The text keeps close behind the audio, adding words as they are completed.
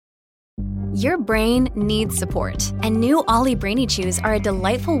Your brain needs support, and new Ollie Brainy Chews are a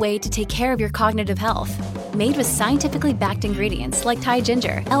delightful way to take care of your cognitive health. Made with scientifically backed ingredients like Thai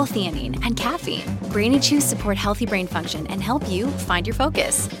ginger, L-theanine, and caffeine, Brainy Chews support healthy brain function and help you find your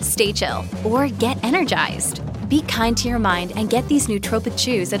focus, stay chill, or get energized. Be kind to your mind and get these nootropic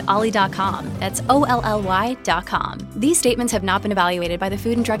chews at ollie.com. That's OLLY.com. These statements have not been evaluated by the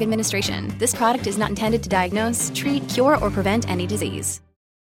Food and Drug Administration. This product is not intended to diagnose, treat, cure, or prevent any disease.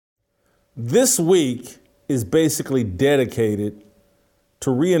 This week is basically dedicated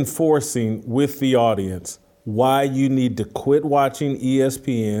to reinforcing with the audience why you need to quit watching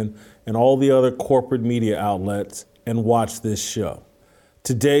ESPN and all the other corporate media outlets and watch this show.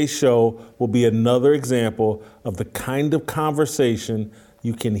 Today's show will be another example of the kind of conversation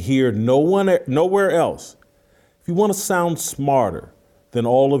you can hear nowhere else. If you want to sound smarter than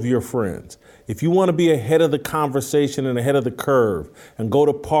all of your friends, if you want to be ahead of the conversation and ahead of the curve and go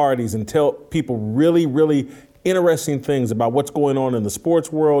to parties and tell people really, really interesting things about what's going on in the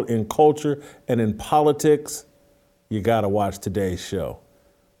sports world, in culture, and in politics, you got to watch today's show.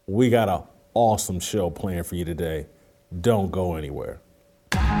 We got an awesome show planned for you today. Don't go anywhere.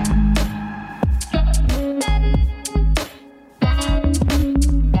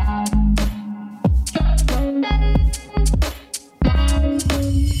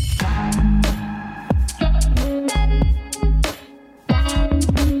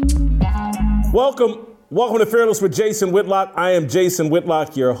 Welcome to Fearless with Jason Whitlock. I am Jason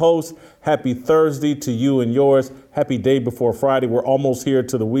Whitlock, your host. Happy Thursday to you and yours. Happy day before Friday. We're almost here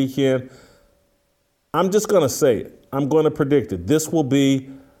to the weekend. I'm just going to say it. I'm going to predict it. This will be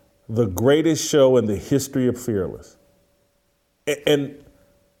the greatest show in the history of Fearless. And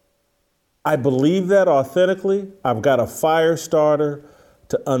I believe that authentically. I've got a fire starter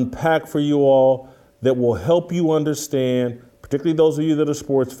to unpack for you all that will help you understand, particularly those of you that are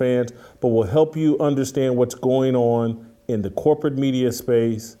sports fans, but will help you understand what's going on in the corporate media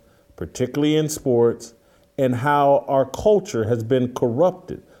space, particularly in sports, and how our culture has been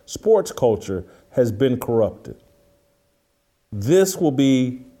corrupted. Sports culture has been corrupted. This will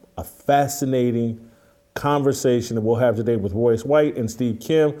be a fascinating conversation that we'll have today with Royce White and Steve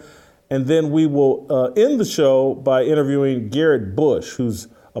Kim. And then we will end the show by interviewing Garrett Bush, who's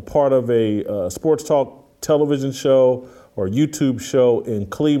a part of a sports talk television show or YouTube show in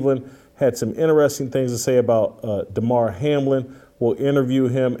Cleveland. Had some interesting things to say about Damar Hamlin. We'll interview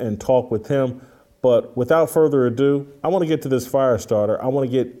him and talk with him. But without further ado, I want to get to this fire starter. I want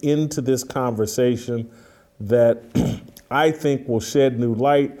to get into this conversation that I think will shed new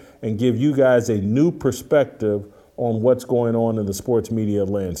light and give you guys a new perspective on what's going on in the sports media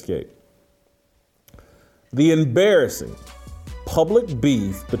landscape. The embarrassing public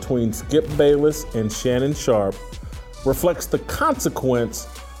beef between Skip Bayless and Shannon Sharpe reflects the consequence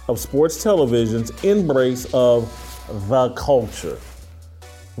of sports television's embrace of the culture.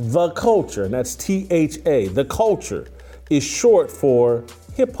 The culture, and that's THA, the culture, is short for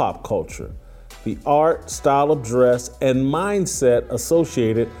hip-hop culture, the art, style of dress, and mindset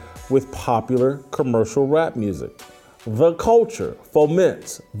associated with popular commercial rap music. The culture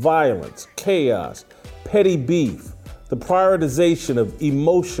foments violence, chaos, petty beef, the prioritization of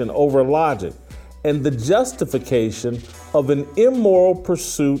emotion over logic, and the justification of an immoral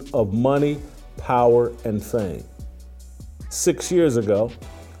pursuit of money, power, and fame. 6 years ago,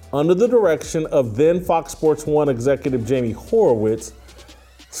 under the direction of then Fox Sports 1 executive Jamie Horowitz,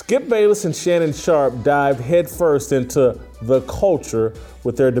 Skip Bayless and Shannon Sharpe dived headfirst into the culture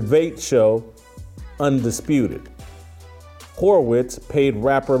with their debate show, Undisputed. Horowitz paid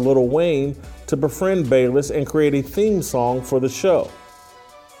rapper Lil Wayne to befriend Bayless and create a theme song for the show.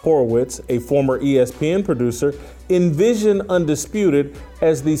 Horowitz, a former ESPN producer, envisioned Undisputed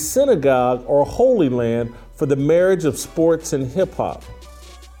as the synagogue or holy land for the marriage of sports and hip-hop.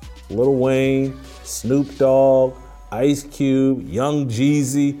 Lil Wayne, Snoop Dogg, Ice Cube, Young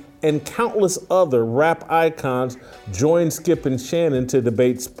Jeezy, and countless other rap icons joined Skip and Shannon to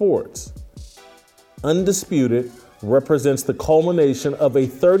debate sports. Undisputed represents the culmination of a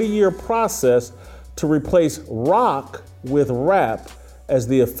 30-year process to replace rock with rap as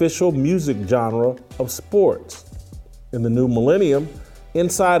the official music genre of sports. In the new millennium,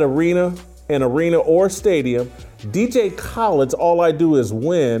 inside arena or stadium, DJ Khaled's All I Do Is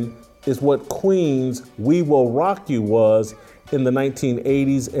Win is what Queen's We Will Rock You was in the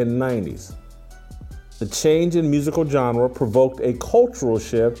 1980s and 90s. The change in musical genre provoked a cultural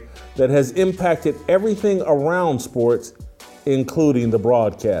shift that has impacted everything around sports, including the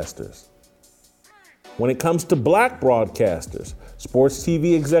broadcasters. When it comes to black broadcasters, sports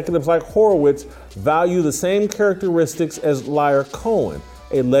TV executives like Horowitz value the same characteristics as Lyer Cohen,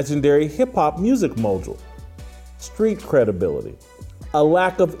 a legendary hip-hop music mogul. Street credibility, a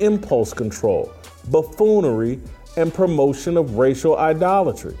lack of impulse control, buffoonery, and promotion of racial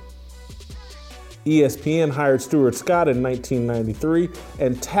idolatry. ESPN hired Stuart Scott in 1993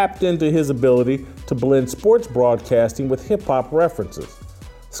 and tapped into his ability to blend sports broadcasting with hip-hop references.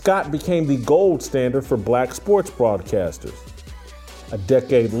 Scott became the gold standard for black sports broadcasters. A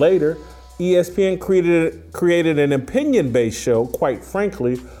decade later, ESPN created an opinion-based show, quite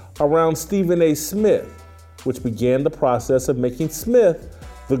frankly, around Stephen A. Smith, which began the process of making Smith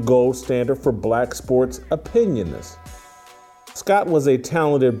the gold standard for black sports opinionists. Scott was a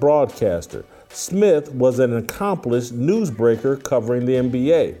talented broadcaster. Smith was an accomplished newsbreaker covering the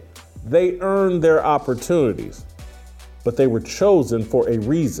NBA. They earned their opportunities, but they were chosen for a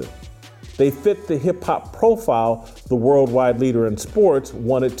reason. They fit the hip-hop profile the worldwide leader in sports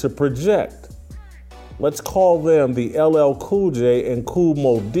wanted to project. Let's call them the LL Cool J and Kool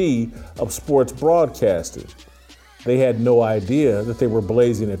Moe Dee of sports broadcasting. They had no idea that they were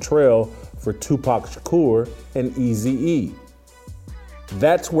blazing a trail for Tupac Shakur and Eazy-E.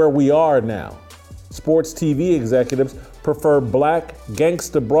 That's where we are now. Sports TV executives prefer black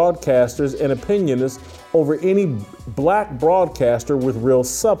gangsta broadcasters and opinionists over any black broadcaster with real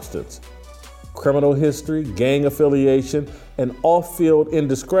substance. Criminal history, gang affiliation, and off-field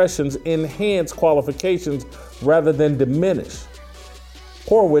indiscretions enhance qualifications rather than diminish.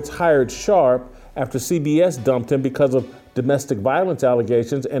 Horowitz hired Sharpe after CBS dumped him because of domestic violence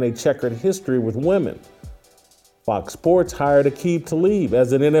allegations and a checkered history with women. Fox Sports hired Aqib Talib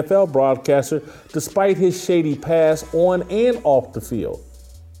as an NFL broadcaster despite his shady past on and off the field.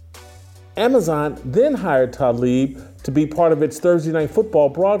 Amazon then hired Talib to be part of its Thursday Night Football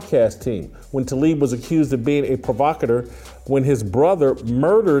broadcast team when Talib was accused of being a provocateur when his brother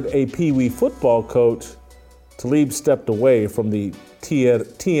murdered a Pee Wee football coach. Talib stepped away from the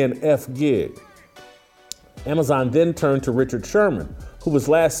TNF gig. Amazon then turned to Richard Sherman, who was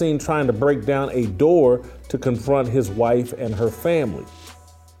last seen trying to break down a door to confront his wife and her family.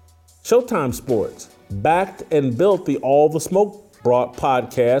 Showtime Sports backed and built the All the Smoke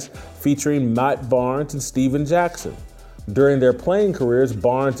podcast featuring Matt Barnes and Steven Jackson. During their playing careers,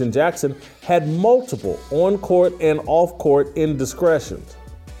 Barnes and Jackson had multiple on-court and off-court indiscretions.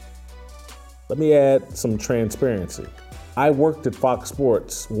 Let me add some transparency. I worked at Fox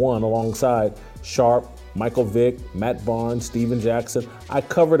Sports 1 alongside Sharpe, Michael Vick, Matt Barnes, Steven Jackson. I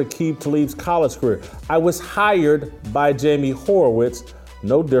covered Aqib Talib's college career. I was hired by Jamie Horowitz,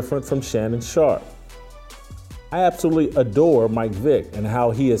 no different from Shannon Sharpe. I absolutely adore Mike Vick and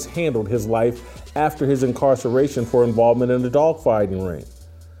how he has handled his life after his incarceration for involvement in the dogfighting ring.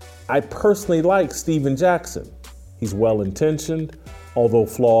 I personally like Steven Jackson. He's well-intentioned, although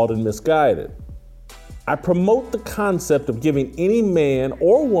flawed and misguided. I promote the concept of giving any man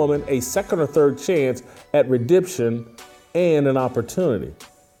or woman a second or third chance at redemption and an opportunity.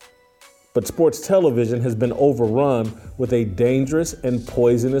 But sports television has been overrun with a dangerous and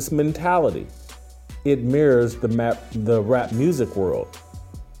poisonous mentality. It mirrors the rap music world.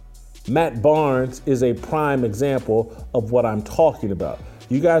 Matt Barnes is a prime example of what I'm talking about.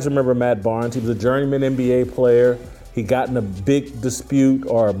 You guys remember Matt Barnes? He was a journeyman NBA player. He got in a big dispute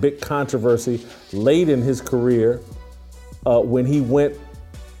or a big controversy late in his career when he went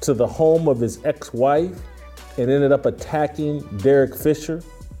to the home of his ex-wife and ended up attacking Derek Fisher,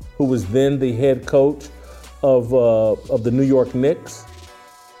 who was then the head coach of the New York Knicks.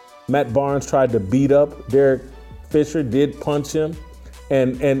 Matt Barnes tried to beat up Derek Fisher, did punch him,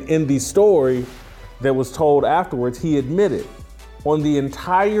 and in the story that was told afterwards, he admitted on the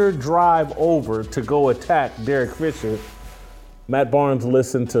entire drive over to go attack Derek Fisher, Matt Barnes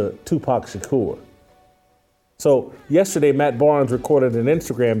listened to Tupac Shakur. So yesterday, Matt Barnes recorded an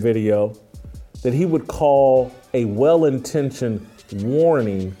Instagram video that he would call a well-intentioned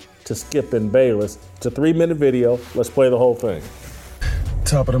warning to Skip and Bayless. It's a 3-minute video. Let's play the whole thing.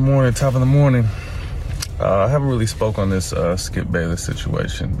 Top of the morning. I haven't really spoke on this Skip Bayless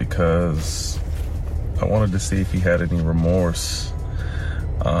situation because I wanted to see if he had any remorse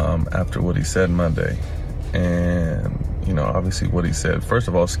after what he said Monday. And, you know, obviously what he said, first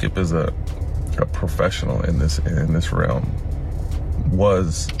of all, Skip is a professional in this realm,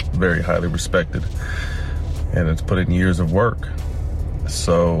 was very highly respected, and it's put in years of work.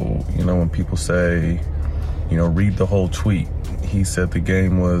 So, you know, when people say, you know, read the whole tweet, he said the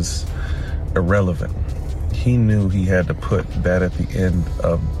game was irrelevant. He knew he had to put that at the end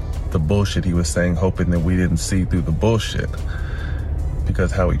of the bullshit he was saying, hoping that we didn't see through the bullshit.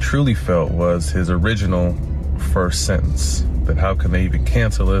 Because how he truly felt was his original first sentence, that how can they even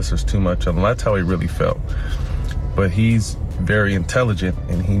cancel this? There's too much of them. That's how he really felt. But he's very intelligent,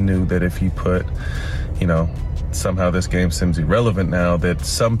 and he knew that if he put, somehow this game seems irrelevant now, that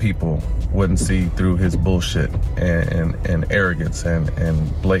some people wouldn't see through his bullshit and arrogance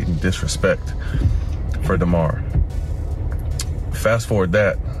and blatant disrespect for DeMar. Fast forward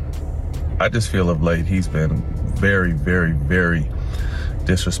that, I just feel of late he's been very, very, very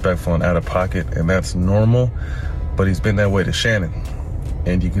disrespectful and out of pocket, and that's normal, but he's been that way to Shannon.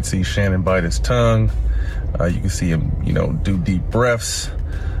 And you can see Shannon bite his tongue. You can see him, do deep breaths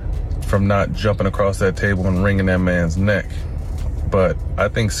from not jumping across that table and wringing that man's neck. But I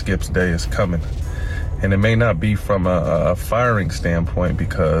think Skip's day is coming. And it may not be from a firing standpoint,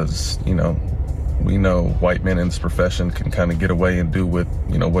 because, we know white men in this profession can kind of get away and do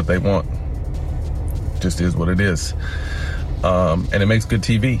what they want. Just is what it is. And it makes good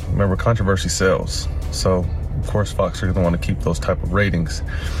TV. Remember, controversy sells. So, of course, Fox are going to want to keep those type of ratings.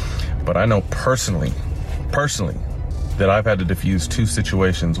 But I know personally, that I've had to diffuse two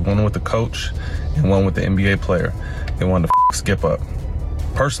situations, one with the coach and one with the NBA player. They wanted to Skip up.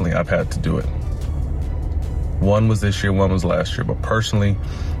 Personally, I've had to do it. One was this year, one was last year. But personally,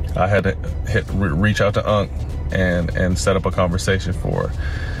 I had to reach out to Unc and set up a conversation for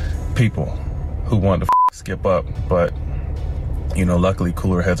people who wanted to Skip up. But, luckily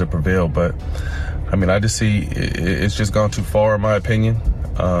cooler heads have prevailed. But, I just see it's just gone too far, in my opinion.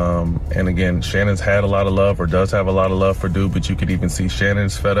 And again, Shannon's had a lot of love, or does have a lot of love for Dude, but you could even see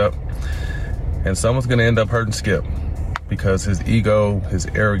Shannon's fed up. And someone's going to end up hurting Skip, because his ego, his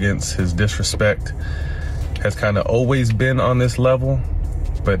arrogance, his disrespect has kind of always been on this level.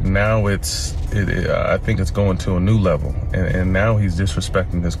 But now I think it's going to a new level. And now he's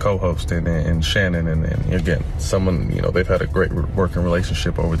disrespecting his co-host and Shannon. And again, someone, they've had a great working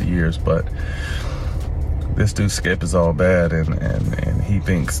relationship over the years, but this dude Skip is all bad, and he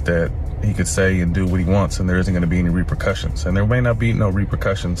thinks that he could say and do what he wants, and there isn't going to be any repercussions. And there may not be no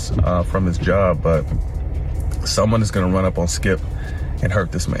repercussions from his job, but someone is going to run up on Skip and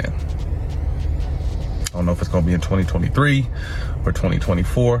hurt this man. I don't know if it's going to be in 2023 or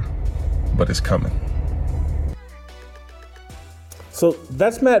 2024, but it's coming. So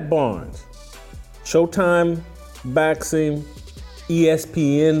that's Matt Barnes. Showtime backs him.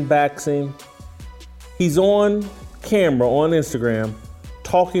 ESPN backs him. He's on camera, on Instagram,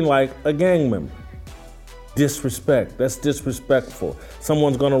 talking like a gang member. Disrespect. That's disrespectful.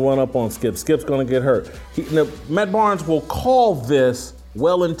 Someone's going to run up on Skip. Skip's going to get hurt. Matt Barnes will call this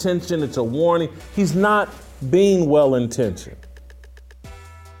well-intentioned. It's a warning. He's not being well-intentioned.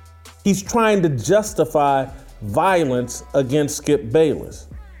 He's trying to justify violence against Skip Bayless.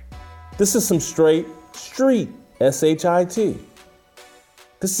 This is some straight street, S-H-I-T.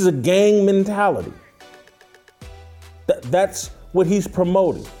 This is a gang mentality. That's what he's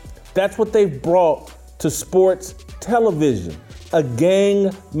promoting. That's what they've brought to sports television, a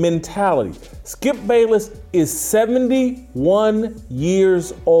gang mentality. Skip Bayless is 71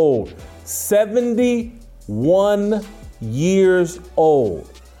 years old. 71 years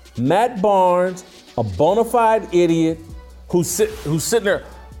old. Matt Barnes, a bona fide idiot who's sitting there,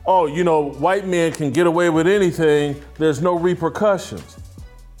 white men can get away with anything, there's no repercussions.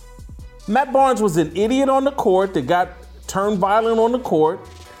 Matt Barnes was an idiot on the court that got turned violent on the court.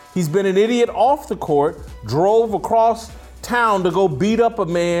 He's been an idiot off the court, drove across town to go beat up a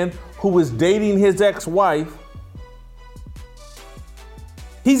man who was dating his ex-wife.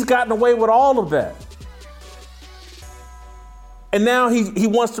 He's gotten away with all of that. And now he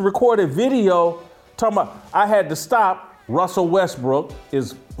wants to record a video talking about, I had to stop Russell Westbrook,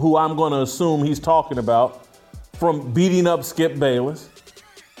 is who I'm going to assume he's talking about, from beating up Skip Bayless.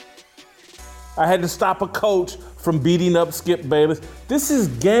 I had to stop a coach from beating up Skip Bayless. This is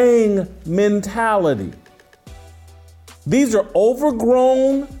gang mentality. These are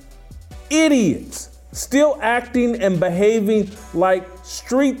overgrown idiots still acting and behaving like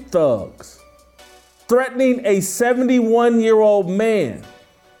street thugs, threatening a 71-year-old man.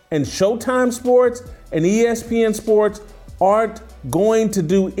 And Showtime Sports and ESPN Sports aren't going to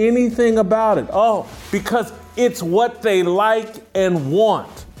do anything about it. Oh, because it's what they like and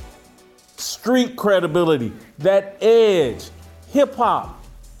want. Street credibility, that edge, hip hop.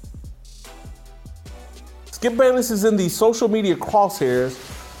 Skip Bayless is in the social media crosshairs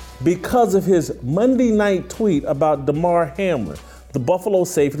because of his Monday night tweet about Damar Hamlin, the Buffalo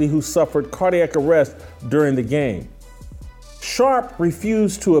safety who suffered cardiac arrest during the game. Sharpe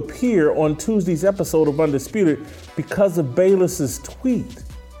refused to appear on Tuesday's episode of Undisputed because of Bayless's tweet.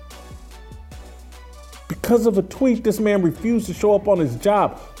 Because of a tweet, this man refused to show up on his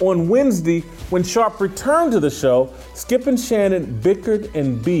job. On Wednesday, when Sharpe returned to the show, Skip and Shannon bickered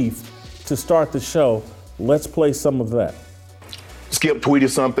and beefed to start the show. Let's play some of that. Skip tweeted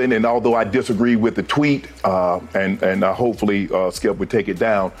something, and although I disagree with the tweet, and hopefully Skip would take it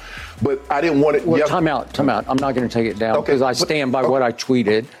down, but I didn't want it. Well, time out. I'm not going to take it down because I stand by what I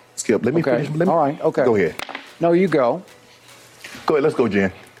tweeted. Skip, let me finish. All right, okay. Go ahead. No, you go. Go ahead, let's go,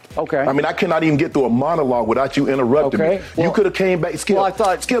 Jen. Okay. I mean, I cannot even get through a monologue without you interrupting me. Well, you could have came back, Skip. Well, I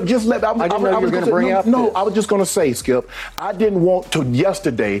thought, Skip, just let me. I didn't know you were going to bring up. No, I was just going to say, Skip, I didn't want to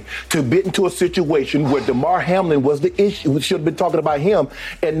yesterday to get into a situation where DeMar Hamlin was the issue. We should have been talking about him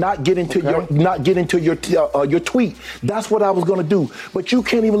and not get into your tweet. That's what I was going to do. But you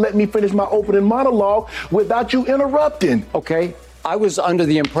can't even let me finish my opening monologue without you interrupting. Okay. I was under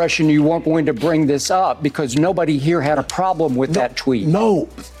the impression you weren't going to bring this up because nobody here had a problem with that tweet. No.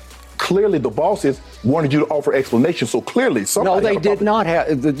 Clearly, the bosses wanted you to offer explanations, so clearly somebody. No, they did not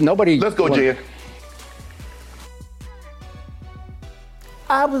have. Nobody. Let's go, Jen.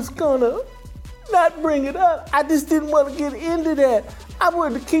 I was gonna not bring it up. I just didn't want to get into that. I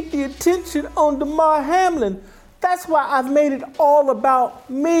wanted to keep the attention on DeMar Hamlin. That's why I've made it all about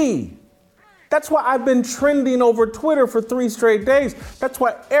me. That's why I've been trending over Twitter for 3 straight days. That's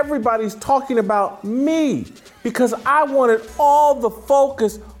why everybody's talking about me, because I wanted all the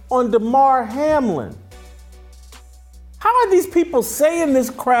focus on DeMar Hamlin. How are these people saying this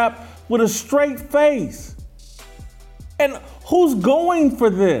crap with a straight face? And who's going for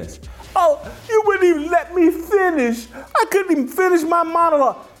this? Oh, you wouldn't even let me finish. I couldn't even finish my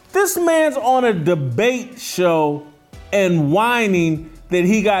monologue. This man's on a debate show and whining that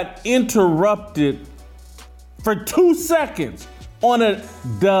he got interrupted for 2 seconds on a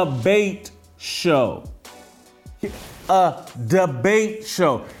debate show. A debate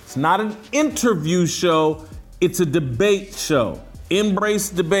show. It's not an interview show, it's a debate show. Embrace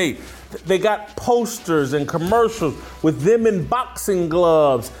debate. They got posters and commercials with them in boxing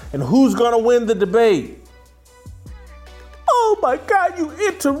gloves and who's gonna win the debate. Oh my God, you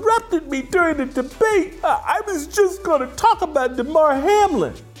interrupted me during the debate. I was just gonna talk about DeMar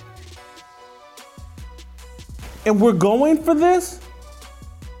Hamlin. And we're going for this?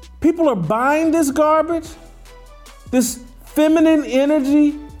 People are buying this garbage? This feminine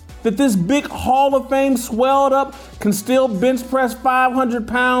energy that this big Hall of Fame swelled up can still bench press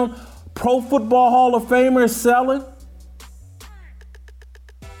 500-pound Pro Football Hall of Famer is selling?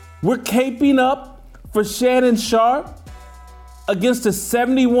 We're caping up for Shannon Sharpe against a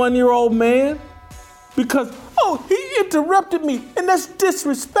 71-year-old man because, oh, he interrupted me and that's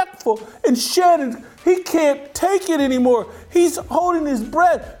disrespectful. And Shannon, he can't take it anymore. He's holding his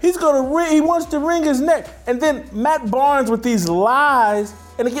breath. He wants to wring his neck. And then Matt Barnes with these lies,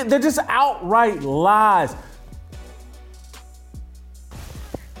 and again, they're just outright lies.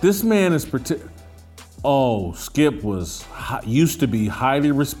 This man is Skip used to be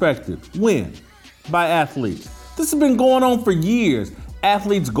highly respected. When? By athletes. This has been going on for years.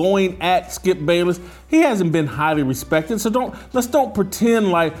 Athletes going at Skip Bayless. He hasn't been highly respected, so let's don't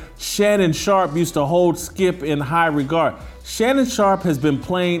pretend like Shannon Sharpe used to hold Skip in high regard. Shannon Sharpe has been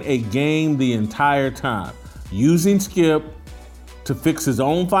playing a game the entire time, using Skip to fix his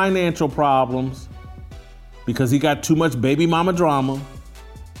own financial problems because he got too much baby mama drama.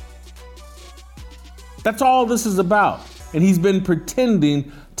 That's all this is about. And he's been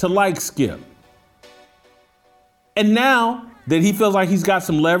pretending to like Skip. And now that he feels like he's got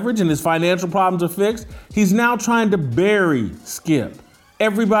some leverage and his financial problems are fixed, he's now trying to bury Skip.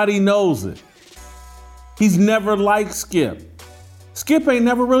 Everybody knows it. He's never liked Skip. Skip ain't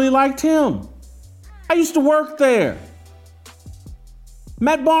never really liked him. I used to work there.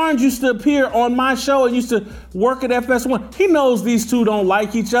 Matt Barnes used to appear on my show and used to work at FS1. He knows these two don't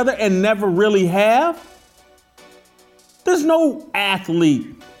like each other and never really have. There's no athlete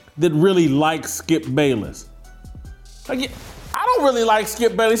that really likes Skip Bayless. I don't really like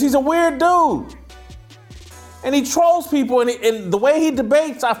Skip Bayless. He's a weird dude. And he trolls people, and the way he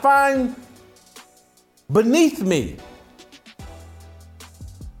debates, I find beneath me.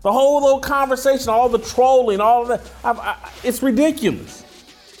 The whole little conversation, all the trolling, all of that, it's ridiculous.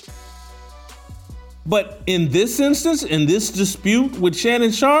 But in this instance, in this dispute with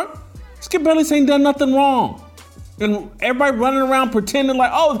Shannon Sharpe, Skip Bayless ain't done nothing wrong. And everybody running around pretending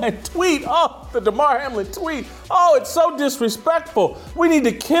like, oh, that tweet, oh, the DeMar Hamlin tweet, oh, it's so disrespectful. We need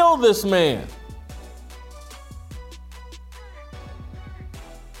to kill this man.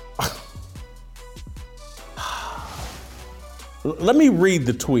 Let me read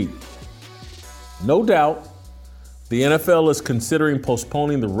the tweet. No doubt, the NFL is considering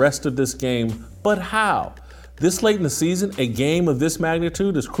postponing the rest of this game, but how? This late in the season, a game of this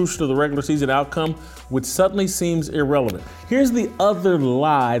magnitude is crucial to the regular season outcome, which suddenly seems irrelevant. Here's the other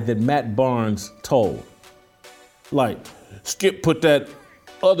lie that Matt Barnes told. Like, Skip put that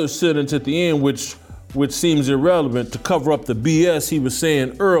other sentence at the end, which seems irrelevant, to cover up the BS he was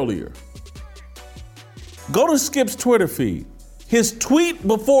saying earlier. Go to Skip's Twitter feed. His tweet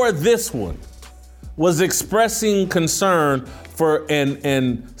before this one was expressing concern for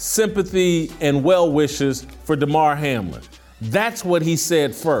and sympathy and well wishes for Damar Hamlin. That's what he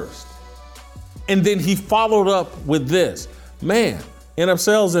said first. And then he followed up with this. Man,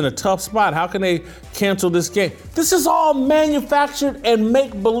 NFL's in a tough spot. How can they cancel this game? This is all manufactured and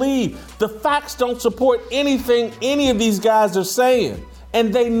make-believe. The facts don't support anything any of these guys are saying.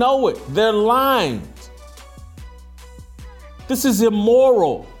 And they know it. They're lying. This is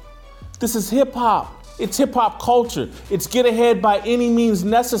immoral. This is hip-hop. It's hip-hop culture. It's get ahead by any means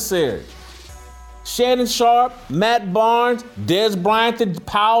necessary. Shannon Sharpe, Matt Barnes, Des Bryant that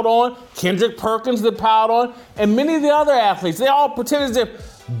piled on, Kendrick Perkins that piled on, and many of the other athletes, they all pretend as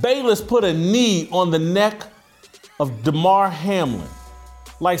if Bayless put a knee on the neck of Damar Hamlin,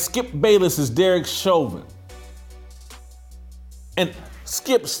 like Skip Bayless is Derek Chauvin. And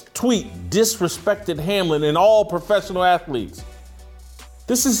Skip's tweet disrespected Hamlin and all professional athletes.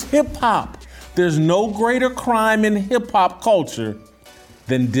 This is hip-hop. There's no greater crime in hip-hop culture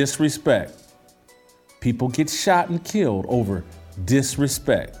than disrespect. People get shot and killed over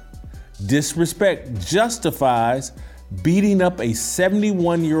disrespect. Disrespect justifies beating up a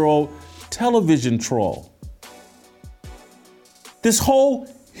 71-year-old television troll. This whole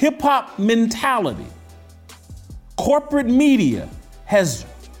hip-hop mentality, corporate media has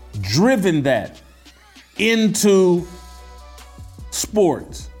driven that into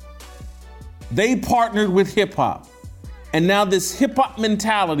sports. They partnered with hip-hop, and now this hip-hop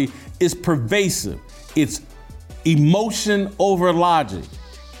mentality is pervasive. It's emotion over logic.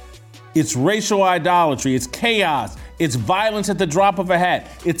 It's racial idolatry. It's chaos. It's violence at the drop of a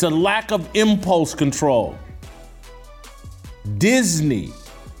hat. It's a lack of impulse control. Disney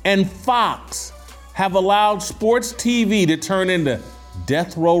and Fox have allowed sports TV to turn into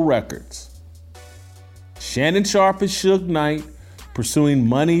death row records. Shannon Sharpe is Suge Knight, pursuing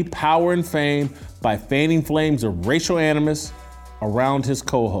money, power, and fame by fanning flames of racial animus around his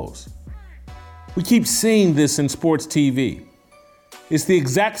co-host. We keep seeing this in sports TV. It's the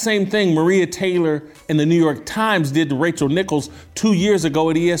exact same thing Maria Taylor and the New York Times did to Rachel Nichols 2 years ago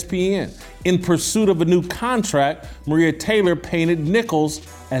at ESPN. In pursuit of a new contract, Maria Taylor painted Nichols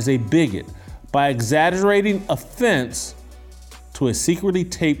as a bigot by exaggerating offense to a secretly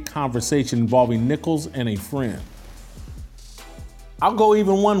taped conversation involving Nichols and a friend. I'll go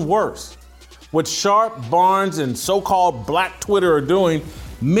even one worse. What Sharpe, Barnes, and so-called Black Twitter are doing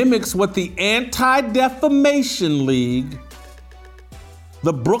mimics what the Anti-Defamation League,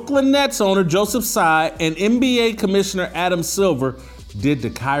 the Brooklyn Nets owner Joseph Tsai, and NBA Commissioner Adam Silver did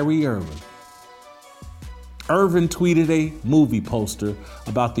to Kyrie Irving. Irving tweeted a movie poster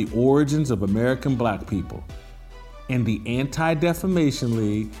about the origins of American black people. And the Anti-Defamation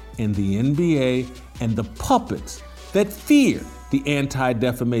League and the NBA and the puppets that fear the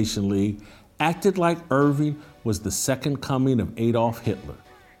Anti-Defamation League acted like Irving was the second coming of Adolf Hitler.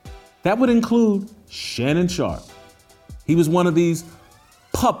 That would include Shannon Sharpe. He was one of these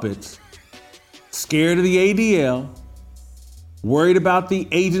puppets, scared of the ADL, worried about the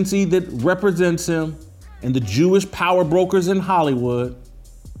agency that represents him and the Jewish power brokers in Hollywood.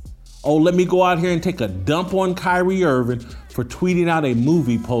 Oh, let me go out here and take a dump on Kyrie Irving for tweeting out a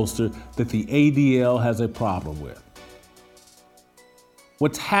movie poster that the ADL has a problem with.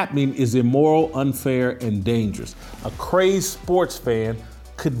 What's happening is immoral, unfair, and dangerous. A crazed sports fan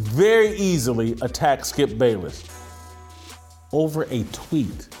could very easily attack Skip Bayless over a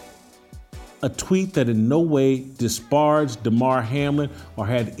tweet that in no way disparaged Damar Hamlin or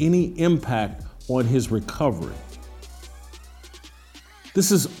had any impact on his recovery.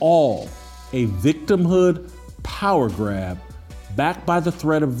 This is all a victimhood power grab backed by the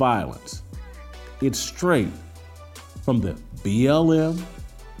threat of violence. It's straight from the BLM,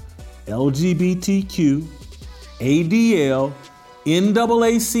 LGBTQ, ADL,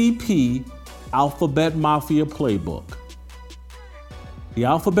 NAACP, Alphabet Mafia playbook. The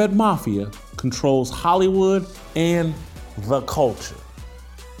Alphabet Mafia controls Hollywood and the culture.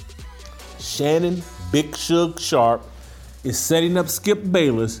 Shannon Big Suge Sharpe is setting up Skip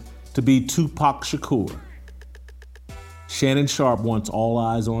Bayless to be Tupac Shakur. Shannon Sharpe wants all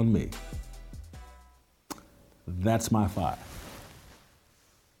eyes on me. That's my 5.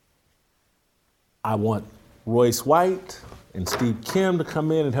 I want Royce White and Steve Kim to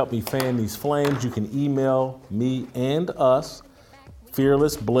come in and help me fan these flames. You can email me and us,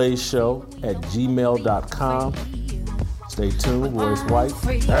 fearlessblazeshow@gmail.com. Stay tuned, Royce White.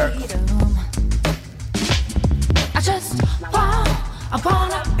 I just I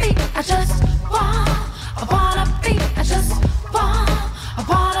wanna be, I just want. I wanna be, I just want. I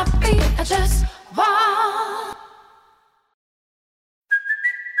wanna be, I just want.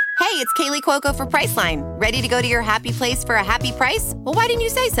 Hey, it's Kaylee Cuoco for Priceline. Ready to go to your happy place for a happy price? Well, why didn't you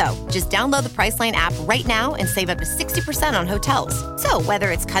say so? Just download the Priceline app right now and save up to 60% on hotels. So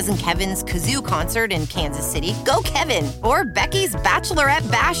whether it's Cousin Kevin's Kazoo Concert in Kansas City, go Kevin, or Becky's Bachelorette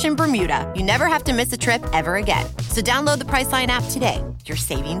Bash in Bermuda, you never have to miss a trip ever again. So download the Priceline app today. Your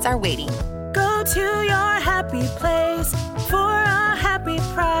savings are waiting. Go to your happy place for a happy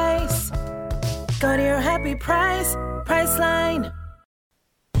price. Go to your happy price, Priceline.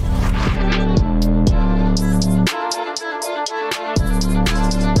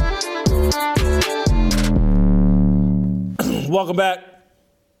 Welcome back.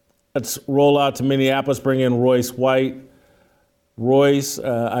 Let's roll out to Minneapolis, bring in Royce White. Royce,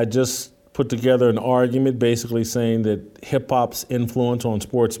 I just put together an argument basically saying that hip-hop's influence on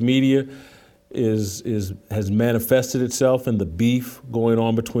sports media has manifested itself in the beef going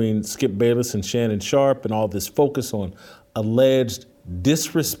on between Skip Bayless and Shannon Sharpe and all this focus on alleged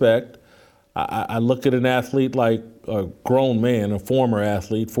disrespect. I look at an athlete like a grown man, a former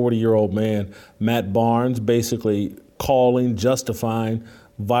athlete, 40-year-old man, Matt Barnes, basically justifying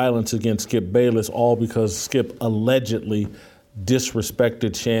violence against Skip Bayless, all because Skip allegedly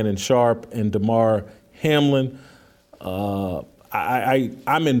disrespected Shannon Sharpe and Damar Hamlin. I'm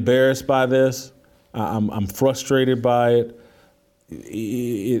embarrassed by this. I'm frustrated by it.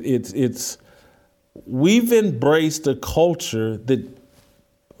 We've embraced a culture,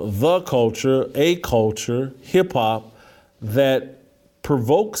 hip hop, that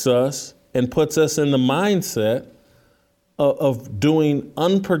provokes us and puts us in the mindset of doing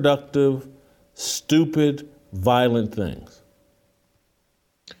unproductive, stupid, violent things.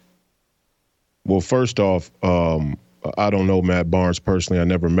 Well, first off, I don't know Matt Barnes personally. I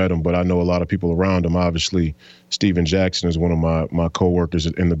never met him, but I know a lot of people around him. Obviously, Steven Jackson is one of my coworkers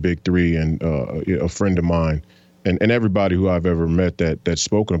in the Big Three and a friend of mine. And everybody who I've ever met that's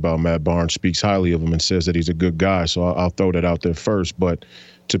spoken about Matt Barnes speaks highly of him and says that he's a good guy. So I'll throw that out there first. But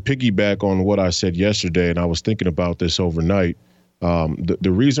to piggyback on what I said yesterday, and I was thinking about this overnight,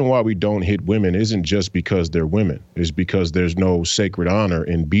 the reason why we don't hit women isn't just because they're women. It's because there's no sacred honor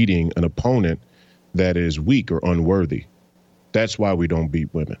in beating an opponent that is weak or unworthy. That's why we don't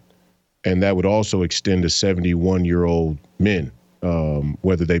beat women. And that would also extend to 71-year-old men,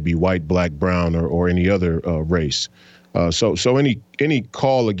 whether they be white, black, brown, or any other race. So any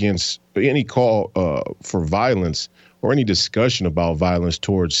call for violence or any discussion about violence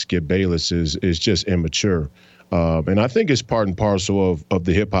towards Skip Bayless is just immature. And I think it's part and parcel of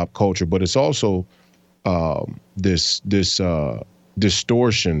the hip hop culture, but it's also this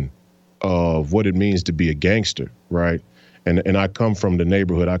distortion of what it means to be a gangster, right? And I come from the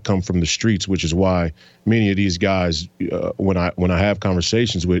neighborhood. I come from the streets, which is why many of these guys, when I have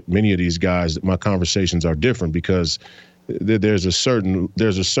conversations with many of these guys, my conversations are different because there's a certain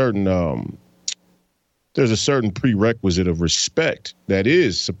prerequisite of respect that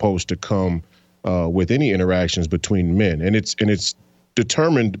is supposed to come with any interactions between men, and it's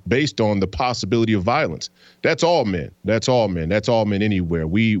determined based on the possibility of violence. That's all men. That's all men. That's all men anywhere.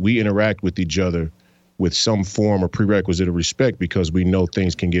 We interact with each other with some form or prerequisite of respect because we know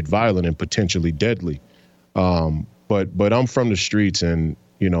things can get violent and potentially deadly. But I'm from the streets, and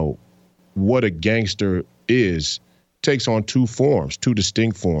what a gangster takes on two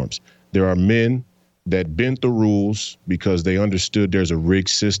distinct forms. There are men that bent the rules because they understood there's a rigged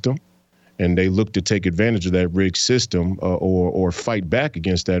system, and they look to take advantage of that rigged system or fight back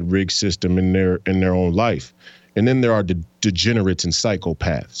against that rigged system in their own life. And then there are the degenerates and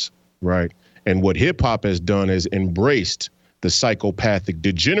psychopaths, right? And what hip hop has done is embraced the psychopathic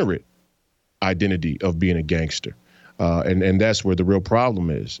degenerate identity of being a gangster. And that's where the real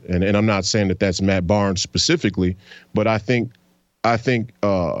problem is. And I'm not saying that that's Matt Barnes specifically, but I think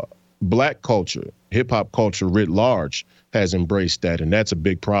black culture, hip hop culture writ large, has embraced that, and that's a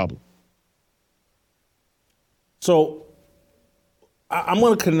big problem. So I'm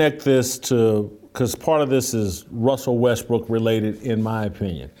going to connect this because part of this is Russell Westbrook related, in my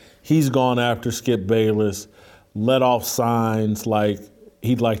opinion. He's gone after Skip Bayless, let off signs like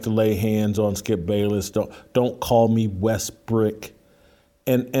he'd like to lay hands on Skip Bayless. Don't call me Westbrook.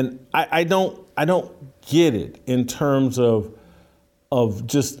 And I don't get it in terms of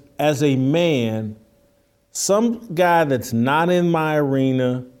just as a man, some guy that's not in my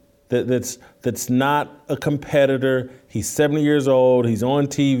arena, that's not a competitor. He's 70 years old. He's on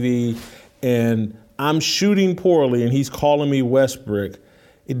TV, and I'm shooting poorly, and he's calling me Westbrook.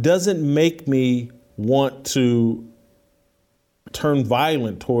 It doesn't make me want to turn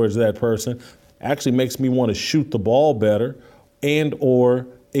violent towards that person. Actually makes me want to shoot the ball better and or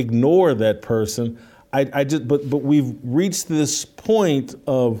ignore that person. But we've reached this point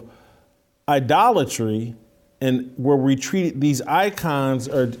of idolatry, and where we treat these icons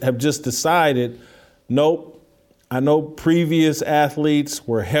have just decided, nope. I know previous athletes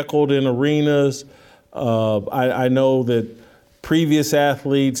were heckled in arenas. I know that previous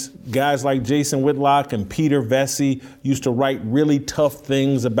athletes, guys like Jason Whitlock and Peter Vesey, used to write really tough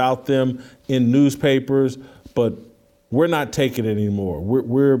things about them in newspapers, but we're not taking it anymore.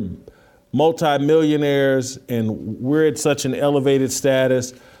 We're multimillionaires, and we're at such an elevated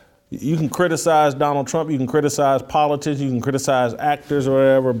status. You can criticize Donald Trump, you can criticize politicians, you can criticize actors or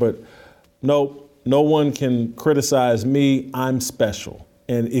whatever, but nope. No one can criticize me. I'm special.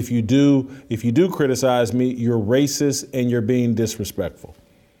 And if you do criticize me, you're racist and you're being disrespectful.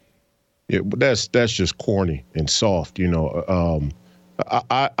 Yeah, but that's just corny and soft.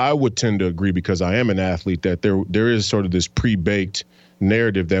 I would tend to agree, because I am an athlete, that there is sort of this pre-baked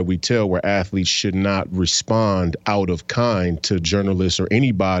narrative that we tell where athletes should not respond out of kind to journalists or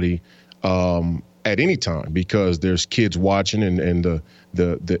anybody at any time, because there's kids watching, and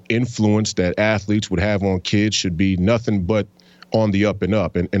the influence that athletes would have on kids should be nothing but on the up and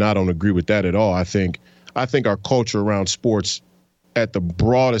up. And I don't agree with that at all. I think our culture around sports at the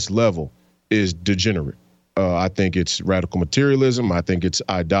broadest level is degenerate. I think it's radical materialism. I think it's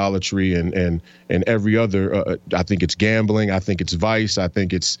idolatry and every other. I think it's gambling. I think it's vice. I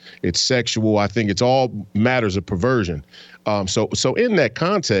think it's sexual. I think it's all matters of perversion. So in that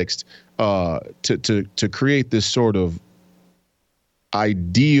context, to create this sort of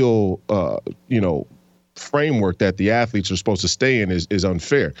ideal, framework that the athletes are supposed to stay in is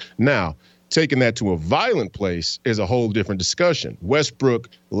unfair. Now, taking that to a violent place is a whole different discussion. Westbrook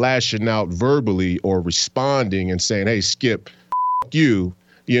lashing out verbally or responding and saying, "Hey, Skip, you,"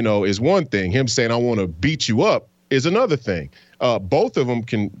 is one thing. Him saying, "I want to beat you up," is another thing. Both of them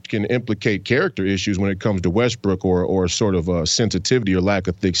can implicate character issues when it comes to Westbrook or sort of sensitivity or lack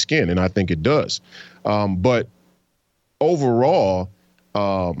of thick skin, and I think it does. But overall,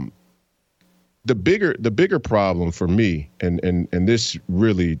 the bigger problem for me, and this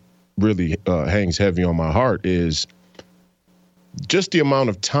really hangs heavy on my heart, is just the amount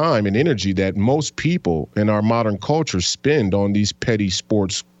of time and energy that most people in our modern culture spend on these petty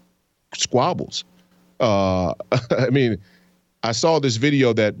sports squabbles. I mean, I saw this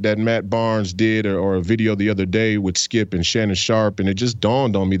video that Matt Barnes did, or a video the other day with Skip and Shannon Sharpe, and it just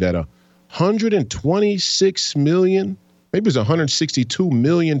dawned on me that 126 million, maybe it's 162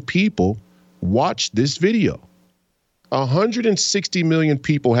 million people watched this video. 160 million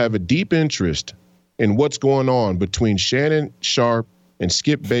people have a deep interest in what's going on between Shannon Sharpe and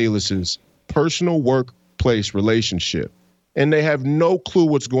Skip Bayless's personal workplace relationship, and they have no clue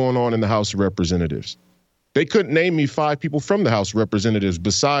what's going on in the House of Representatives. They couldn't name me 5 people from the House of Representatives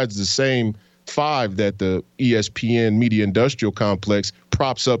besides the same 5 that the ESPN media industrial complex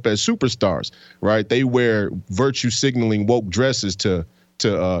props up as superstars, right? They wear virtue signaling woke dresses to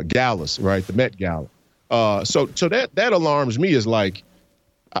galas, right? The Met Gala. So that alarms me. Is like,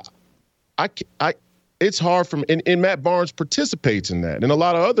 it's hard for me, and Matt Barnes participates in that, and a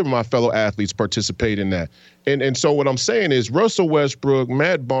lot of other my fellow athletes participate in that. And so what I'm saying is Russell Westbrook,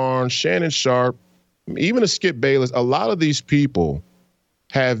 Matt Barnes, Shannon Sharpe, even a Skip Bayless, a lot of these people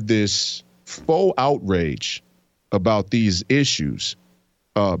have this faux outrage about these issues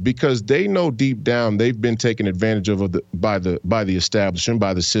because they know deep down they've been taken advantage of by the establishment,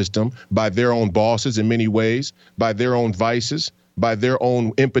 by the system, by their own bosses in many ways, by their own vices, by their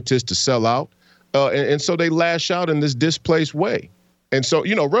own impetus to sell out. And so they lash out in this displaced way. And so,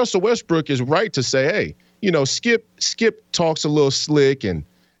 Russell Westbrook is right to say, hey, Skip talks a little slick and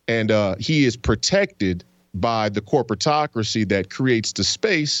he is protected by the corporatocracy that creates the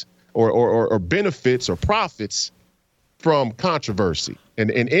space or benefits or profits from controversy.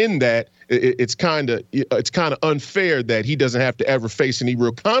 And in that, it's kind of unfair that he doesn't have to ever face any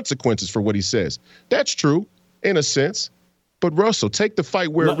real consequences for what he says. That's true in a sense. But Russell, take the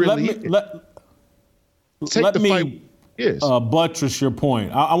fight where it really is. Let me buttress your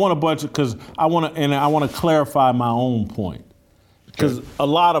point. I want to buttress because I want to clarify my own point. Because a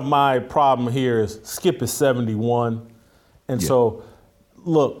lot of my problem here is Skip is 71. And so,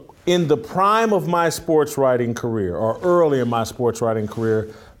 look, in the prime of my sports writing career, or early in my sports writing career,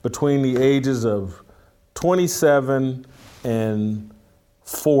 between the ages of 27 and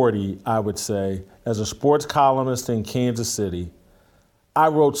 40, I would say, as a sports columnist in Kansas City, I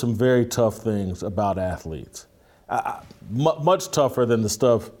wrote some very tough things about athletes. Much tougher than the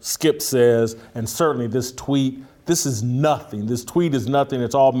stuff Skip says, and certainly this tweet this is nothing. This tweet is nothing.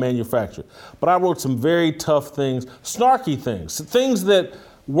 It's all manufactured. But I wrote some very tough things, snarky things that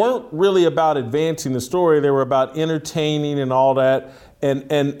weren't really about advancing the story. They were about entertaining and all that.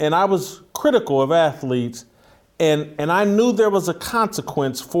 And I was critical of athletes, and I knew there was a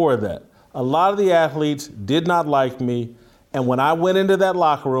consequence for that. A lot of the athletes did not like me, and when I went into that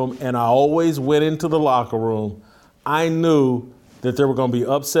locker room, and I always went into the locker room, I knew that there were going to be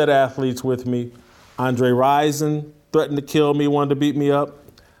upset athletes with me. Andre Rison threatened to kill me, wanted to beat me up.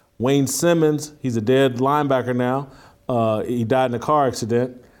 Wayne Simmons, he's a dead linebacker now. He died in a car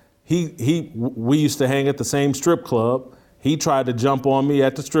accident. We used to hang at the same strip club. He tried to jump on me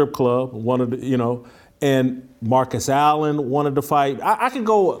at the strip club, and Marcus Allen wanted to fight. I could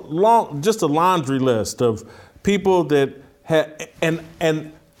go long, just a laundry list of people that had,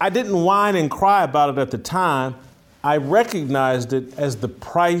 and I didn't whine and cry about it at the time. I recognized it as the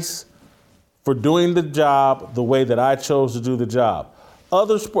price for doing the job the way that I chose to do the job.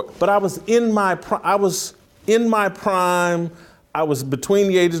 But I was in my prime. I was between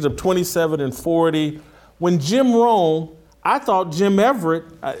the ages of 27 and 40. When Jim Rome, I thought Jim Everett,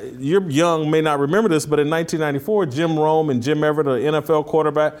 you're young, may not remember this, but in 1994, Jim Rome and Jim Everett, an NFL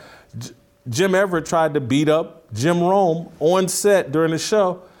quarterback, Jim Everett tried to beat up Jim Rome on set during the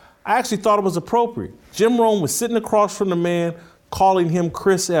show. I actually thought it was appropriate. Jim Rome was sitting across from the man calling him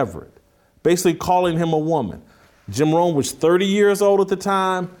Chris Everett, basically calling him a woman. Jim Rome was 30 years old at the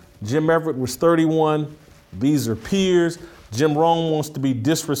time. Jim Everett was 31. These are peers. Jim Rome wants to be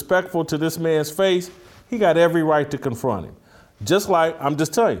disrespectful to this man's face. He got every right to confront him. Just like, I'm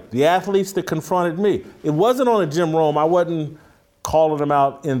just telling you, the athletes that confronted me. It wasn't on a Jim Rome. I wasn't calling them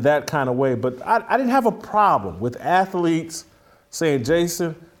out in that kind of way. But I didn't have a problem with athletes saying,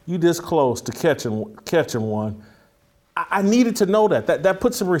 Jason, you this close to catching one. I needed to know that. That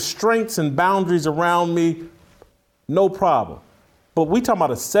put some restraints and boundaries around me. No problem. But we talking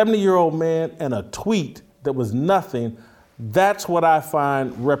about a 70-year-old man and a tweet that was nothing. That's what I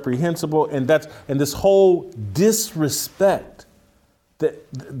find reprehensible, and this whole disrespect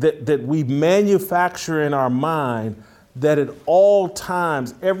that we manufacture in our mind, that at all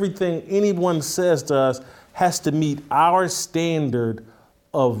times everything anyone says to us has to meet our standard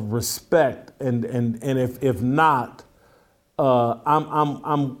of respect, and if not,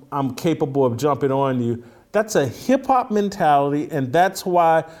 I'm capable of jumping on you. That's a hip hop mentality, and that's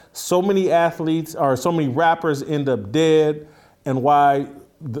why so many athletes or so many rappers end up dead, and why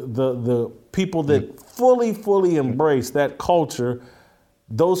the people that fully embrace that culture,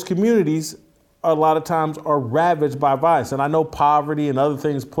 those communities a lot of times are ravaged by violence. And I know poverty and other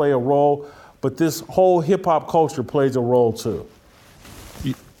things play a role, but this whole hip hop culture plays a role too.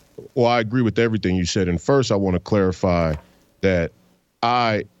 Well, I agree with everything you said. And first, I want to clarify that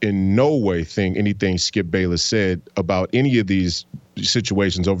I in no way think anything Skip Bayless said about any of these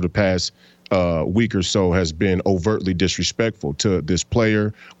situations over the past week or so has been overtly disrespectful to this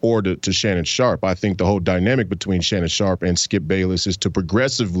player or to Shannon Sharpe. I think the whole dynamic between Shannon Sharpe and Skip Bayless is to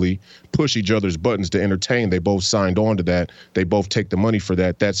progressively push each other's buttons to entertain. They both signed on to that. They both take the money for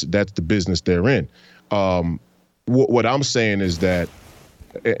that. That's the business they're in. What I'm saying is that,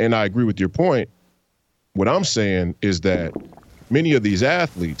 and I agree with your point, what I'm saying is that many of these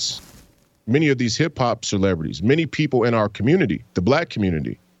athletes, many of these hip-hop celebrities, many people in our community, the black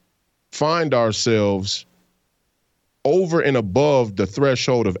community, find ourselves over and above the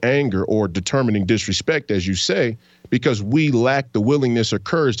threshold of anger or determining disrespect, as you say, because we lack the willingness or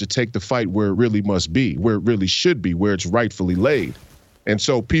courage to take the fight where it really must be, where it really should be, where it's rightfully laid. And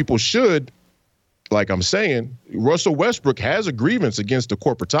so people should, like I'm saying, Russell Westbrook has a grievance against the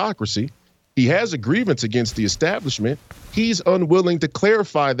corporatocracy. He has a grievance against the establishment. He's unwilling to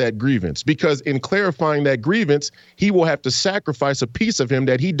clarify that grievance, because in clarifying that grievance, he will have to sacrifice a piece of him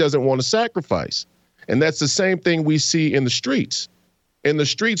that he doesn't want to sacrifice. And that's the same thing we see in the streets. In the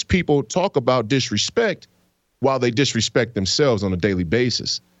streets, people talk about disrespect while they disrespect themselves on a daily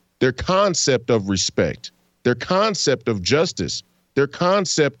basis. Their concept of respect, their concept of justice, their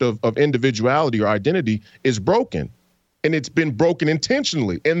concept of individuality or identity is broken. And it's been broken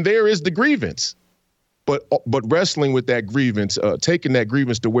intentionally. And there is the grievance. But wrestling with that grievance, taking that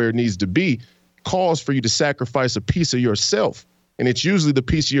grievance to where it needs to be, calls for you to sacrifice a piece of yourself. And it's usually the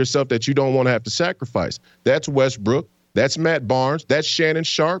piece of yourself that you don't want to have to sacrifice. That's Westbrook. That's Matt Barnes. That's Shannon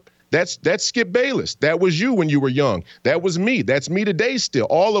Sharpe. That's Skip Bayless. That was you when you were young. That was me. That's me today still.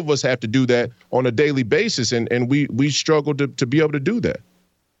 All of us have to do that on a daily basis, and we struggle to be able to do that.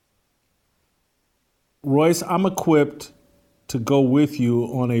 Royce, I'm equipped to go with you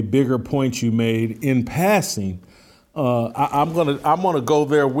on a bigger point you made in passing. I'm gonna go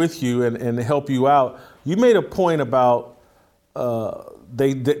there with you and help you out. You made a point about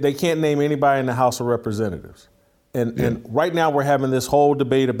they can't name anybody in the House of Representatives. And right now we're having this whole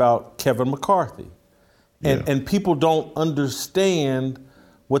debate about Kevin McCarthy. And people don't understand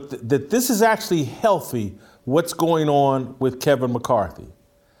that this is actually healthy, what's going on with Kevin McCarthy.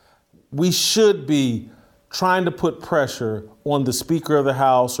 We should be trying to put pressure on the Speaker of the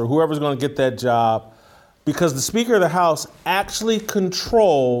House or whoever's going to get that job, because the Speaker of the House actually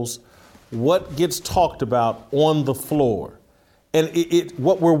controls what gets talked about on the floor. And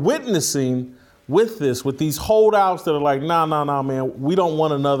what we're witnessing with this, with these holdouts that are like, nah, man, we don't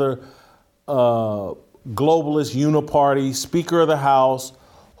want another globalist uniparty Speaker of the House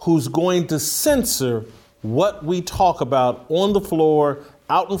who's going to censor what we talk about on the floor,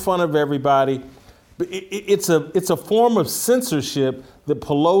 out in front of everybody. It's a form of censorship that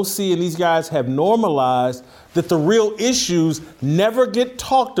Pelosi and these guys have normalized, that the real issues never get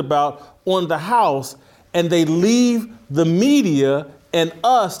talked about on the House, and they leave the media and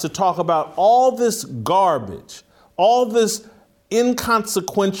us to talk about all this garbage, all this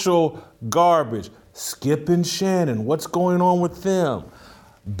inconsequential garbage. Skip and Shannon, what's going on with them?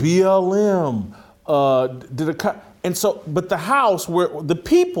 BLM, but the House, where the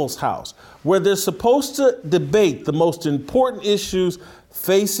People's House, where they're supposed to debate the most important issues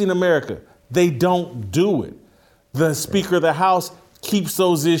facing America, they don't do it. The Speaker of the House keeps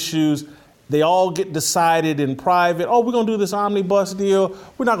those issues. They all get decided in private. Oh, we're going to do this omnibus deal.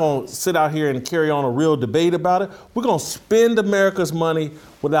 We're not going to sit out here and carry on a real debate about it. We're going to spend America's money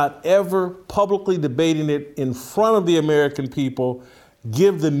without ever publicly debating it in front of the American people.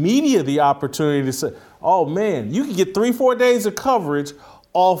 Give the media the opportunity to say, oh man, you can get 3-4 days of coverage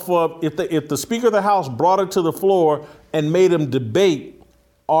off of if the Speaker of the House brought it to the floor and made them debate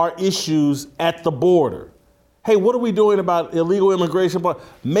our issues at the border. Hey, what are we doing about illegal immigration?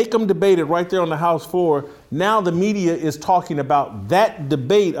 Make them debate it right there on the House floor. Now the media is talking about that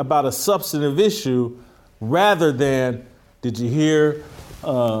debate about a substantive issue rather than, did you hear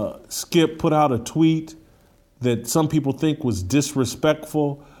Skip put out a tweet that some people think was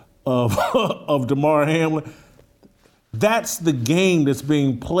disrespectful of Damar Hamlin? That's the game that's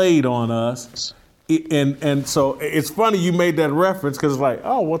being played on us. And so it's funny you made that reference, because it's like,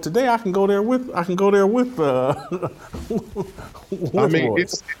 oh well, today I can go there with I mean,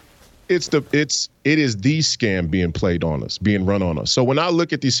 it is the scam being played on us, being run on us. So when I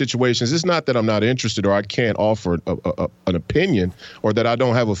look at these situations, it's not that I'm not interested or I can't offer an opinion, or that I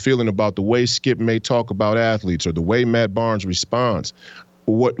don't have a feeling about the way Skip may talk about athletes or the way Matt Barnes responds.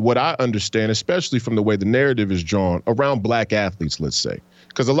 What I understand, especially from the way the narrative is drawn around black athletes, let's say,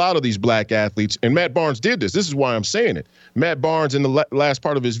 because a lot of these black athletes, and Matt Barnes did this. This is why I'm saying it. Matt Barnes, in the last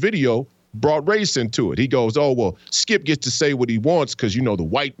part of his video, brought race into it. He goes, oh, well, Skip gets to say what he wants because, the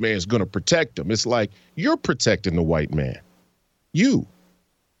white man's going to protect him. It's like, you're protecting the white man. You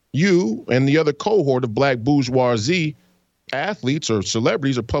and the other cohort of black bourgeoisie athletes or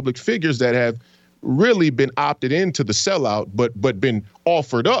celebrities or public figures that have really been opted into the sellout, but been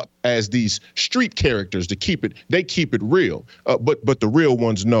offered up as these street characters to keep it real. But the real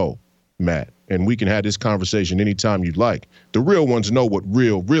ones know, Matt, and we can have this conversation anytime you'd like. The real ones know what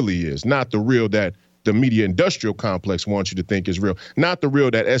real really is, not the real that the media industrial complex wants you to think is real, not the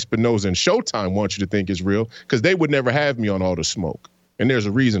real that Espinoza and Showtime want you to think is real, because they would never have me on All the Smoke. And there's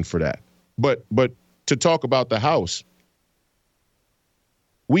a reason for that. But to talk about the House,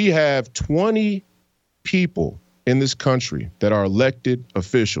 we have 20 people in this country that are elected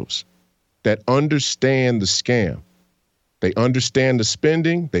officials that understand the scam. They understand the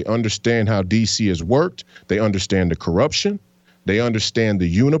spending. They understand how D.C. has worked. They understand the corruption. They understand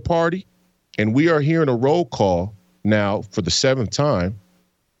the uniparty. And we are hearing a roll call now for the 7th time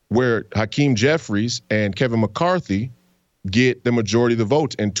where Hakeem Jeffries and Kevin McCarthy get the majority of the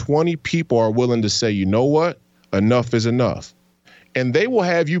votes. And 20 people are willing to say, you know what? Enough is enough. And they will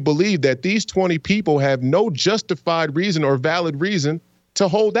have you believe that these 20 people have no justified reason or valid reason to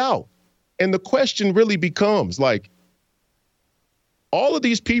hold out. And the question really becomes, like, all of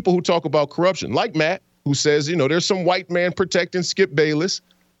these people who talk about corruption, like Matt, who says, there's some white man protecting Skip Bayless.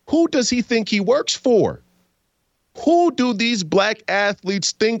 Who does he think he works for? Who do these black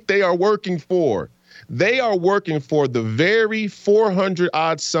athletes think they are working for? They are working for the very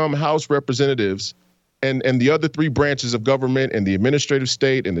 400-odd some House representatives and the other 3 branches of government and the administrative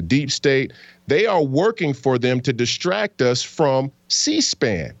state and the deep state. They are working for them to distract us from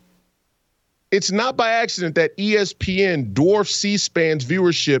C-SPAN. It's not by accident that ESPN dwarfs C-SPAN's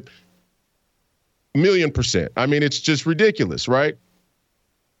viewership 1,000,000%. I mean, it's just ridiculous, right?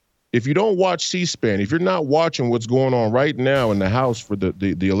 If you don't watch C-SPAN, if you're not watching what's going on right now in the House for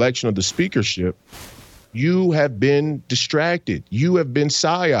the election of the speakership, You have been distracted. You have been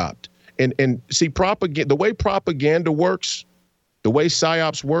psyoped. And see, propaganda, the way propaganda works, the way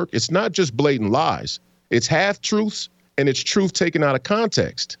psyops work, it's not just blatant lies. It's half-truths and it's truth taken out of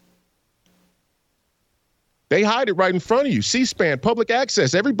context. They hide it right in front of you. C-SPAN, public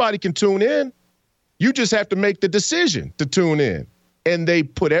access, everybody can tune in. You just have to make the decision to tune in. And they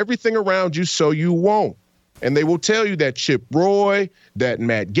put everything around you so you won't. And they will tell you that Chip Roy, that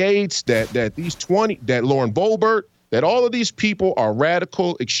Matt Gaetz, that these 20, that Lauren Boebert, that all of these people are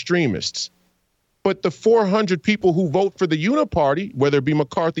radical extremists. But the 400 people who vote for the Uniparty, whether it be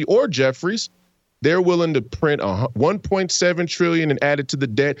McCarthy or Jeffries, they're willing to print $1.7 trillion and add it to the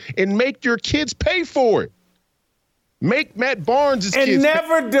debt and make your kids pay for it. Make Matt Barnes' kids and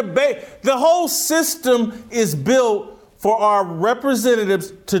never debate. The whole system is built for our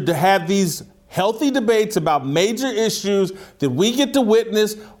representatives to have these healthy debates about major issues that we get to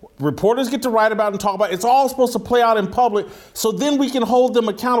witness, reporters get to write about and talk about. It's all supposed to play out in public, so then we can hold them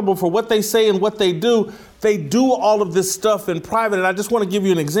accountable for what they say and what they do. They do all of this stuff in private, and I just want to give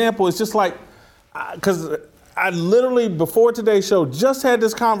you an example. It's just like, because I literally, before today's show, just had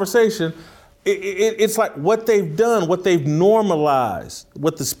this conversation. It's like what they've done, what they've normalized,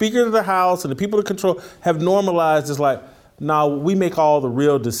 what the Speaker of the House and the people in control have normalized is like, now we make all the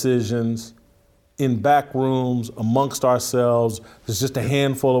real decisions in back rooms amongst ourselves. There's just a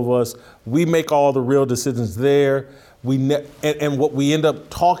handful of us. We make all the real decisions there. And what we end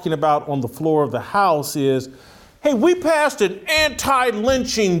up talking about on the floor of the House is, hey, we passed an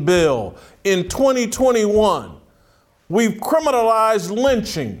anti-lynching bill in 2021. We've criminalized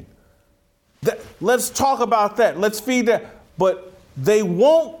lynching. Let's talk about that. Let's feed that. But they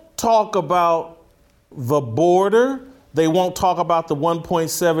won't talk about the border. They won't talk about the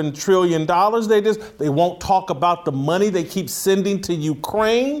 $1.7 trillion. They won't talk about the money they keep sending to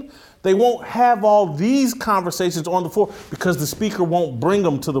Ukraine. They won't have all these conversations on the floor because the Speaker won't bring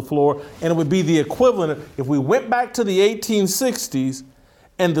them to the floor. And it would be the equivalent if we went back to the 1860s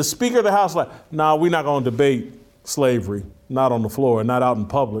and the Speaker of the House like, nah, we're not going to debate slavery, not on the floor, not out in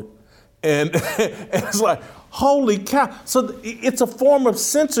public. And it's like, holy cow. So it's a form of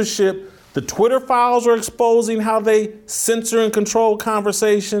censorship. The Twitter files are exposing how they censor and control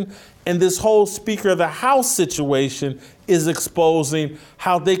conversation. And this whole Speaker of the House situation is exposing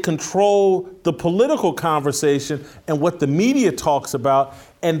how they control the political conversation and what the media talks about.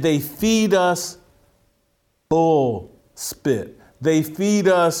 And they feed us bull spit. They feed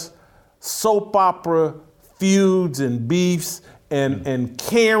us soap opera feuds and beefs and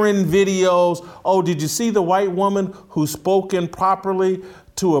Karen videos. Oh, did you see the white woman who spoke improperly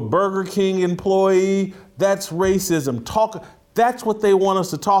to a Burger King employee? That's racism. That's what they want us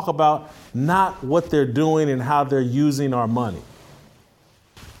to talk about, not what they're doing and how they're using our money.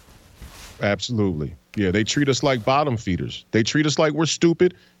 Absolutely. Yeah, they treat us like bottom feeders. They treat us like we're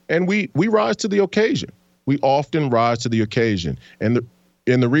stupid, and we rise to the occasion. We often rise to the occasion. And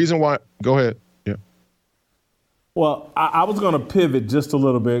the reason why, go ahead. Yeah. Well, I was going to pivot just a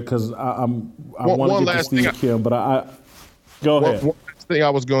little bit because I want to get to Steve Kim, but I go ahead. One thing I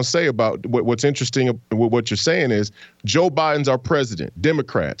was going to say about what's interesting with what you're saying is Joe Biden's our president.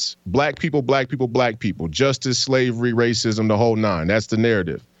 Democrats, black people, justice, slavery, racism, the whole nine. That's the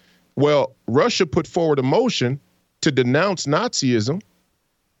narrative. Well, Russia put forward a motion to denounce Nazism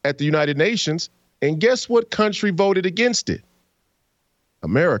at the United Nations, and guess what country voted against it?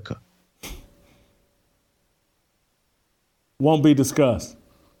 America. Won't be discussed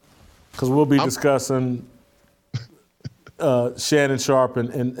because we'll be discussing Shannon, Sharpe,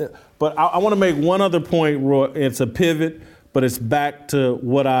 but I want to make one other point, Roy. It's a pivot, but it's back to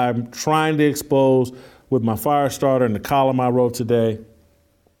what I'm trying to expose with my fire starter and the column I wrote today.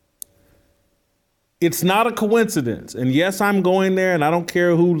 It's not a coincidence. And yes, I'm going there and I don't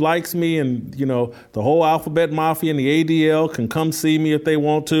care who likes me and, the whole alphabet mafia and the ADL can come see me if they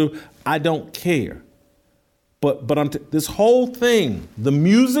want to. I don't care. But this whole thing, the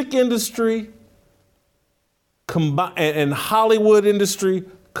music industry and Hollywood industry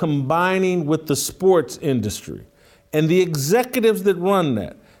combining with the sports industry and the executives that run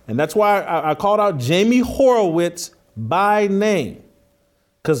that. And that's why I called out Jamie Horowitz by name.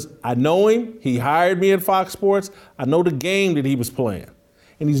 Because I know him, he hired me at Fox Sports, I know the game that he was playing.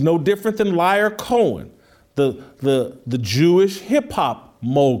 And he's no different than Liar Cohen, the Jewish hip hop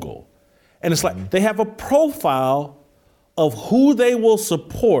mogul. And it's like they have a profile of who they will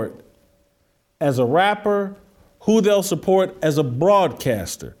support as a rapper, who they'll support as a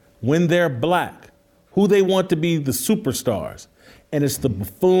broadcaster when they're black, who they want to be the superstars. And it's the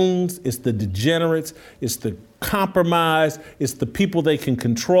buffoons, it's the degenerates, it's the compromised, it's the people they can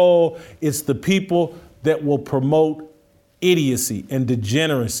control, it's the people that will promote idiocy and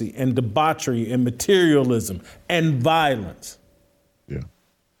degeneracy and debauchery and materialism and violence. Yeah.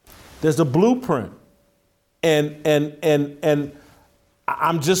 There's a blueprint. And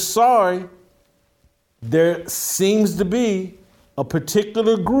I'm just sorry, there seems to be a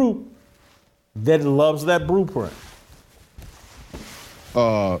particular group that loves that blueprint.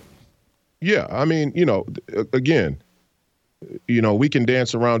 Yeah, I mean, again, we can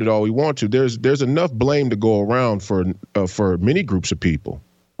dance around it all we want to. There's enough blame to go around for many groups of people,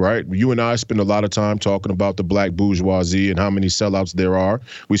 right? You and I spend a lot of time talking about the black bourgeoisie and how many sellouts there are.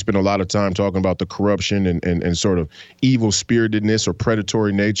 We spend a lot of time talking about the corruption and sort of evil spiritedness or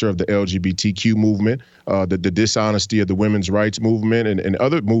predatory nature of the LGBTQ movement, the dishonesty of the women's rights movement and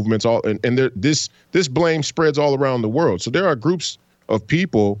other movements. This blame spreads all around the world. So there are groups of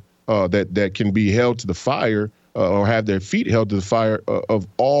people that can be held to the fire or have their feet held to the fire of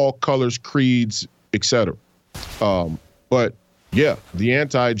all colors, creeds, etc. But yeah, the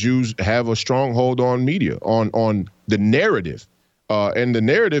anti-Jews have a stronghold on media, on the narrative, and the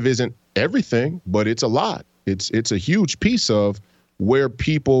narrative isn't everything, but it's a lot. It's a huge piece of where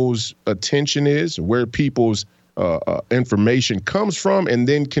people's attention is, where people's information comes from, and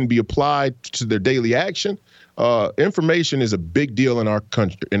then can be applied to their daily action. Information is a big deal in our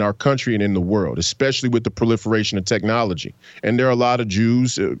country and in the world, especially with the proliferation of technology. And there are a lot of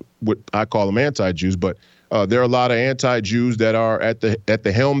Jews, what I call them anti-Jews, but there are a lot of anti-Jews that are at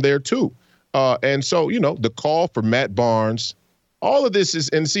the helm there too. And so, the call for Matt Barnes, all of this is,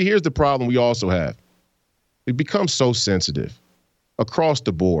 and see, here's the problem we also have. It becomes so sensitive across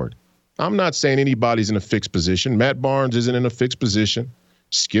the board. I'm not saying anybody's in a fixed position. Matt Barnes isn't in a fixed position.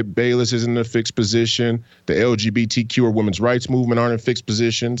 Skip Bayless isn't in a fixed position. The LGBTQ or women's rights movement aren't in fixed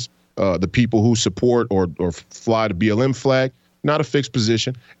positions. The people who support or fly the BLM flag, not a fixed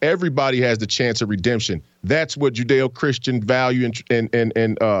position. Everybody has the chance of redemption. That's what Judeo-Christian value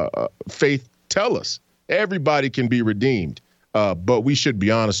and faith tell us. Everybody can be redeemed, but we should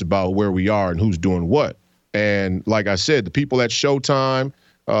be honest about where we are and who's doing what. And like I said, the people at Showtime,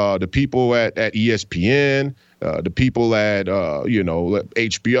 the people at ESPN, the people at,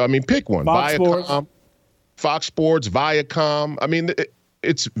 HBO. I mean, pick one. Fox Sports, Viacom. I mean,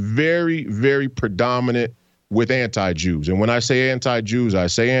 it's very, very predominant with anti-Jews. And when I say anti-Jews, I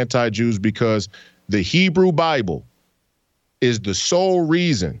say anti-Jews because the Hebrew Bible is the sole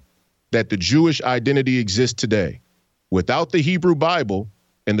reason that the Jewish identity exists today. Without the Hebrew Bible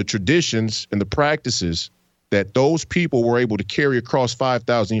and the traditions and the practices that those people were able to carry across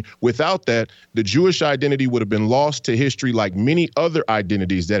 5,000 years. Without that, the Jewish identity would have been lost to history like many other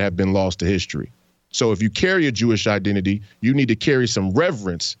identities that have been lost to history. So if you carry a Jewish identity, you need to carry some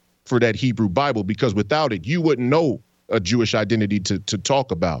reverence for that Hebrew Bible, because without it, you wouldn't know a Jewish identity to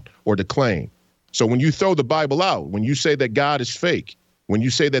talk about or to claim. So when you throw the Bible out, when you say that God is fake, when you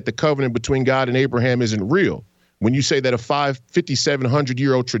say that the covenant between God and Abraham isn't real, when you say that a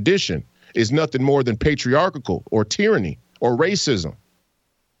 5,700-year-old tradition is nothing more than patriarchal or tyranny or racism,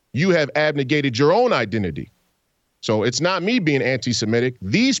 you have abnegated your own identity. So it's not me being anti-Semitic.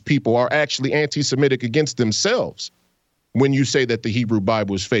 These people are actually anti-Semitic against themselves when you say that the Hebrew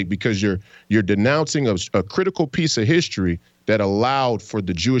Bible is fake, because you're denouncing a critical piece of history that allowed for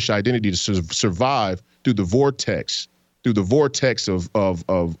the Jewish identity to survive through the vortex of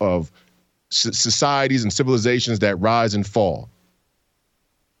societies and civilizations that rise and fall.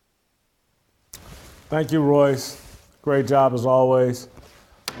 Thank you, Royce. Great job as always.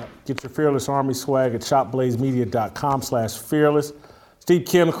 Get your Fearless Army swag at shopblazemedia.com/fearless. Steve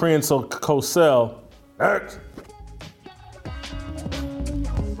Kim, Korean Cosell. Next.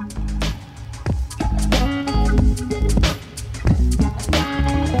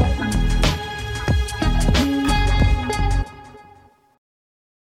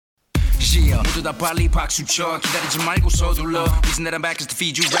 모두 다 빨리 박수 쳐 기다리지 말고 서둘러 Reason that I'm back is to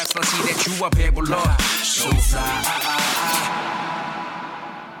feed you raps I see that you are 배불러 So fly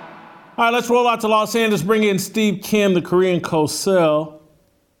All right, let's roll out to Los Angeles, bring in Steve Kim, the Korean Cosell,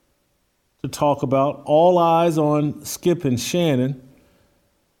 to talk about All Eyes on Skip and Shannon.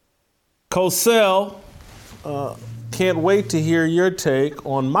 Cosell, can't wait to hear your take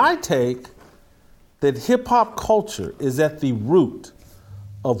on my take that hip-hop culture is at the root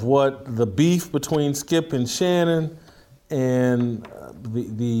of what the beef between Skip and Shannon and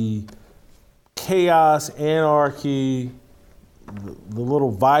the chaos, anarchy, the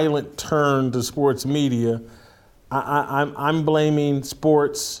little violent turn to sports media. I'm blaming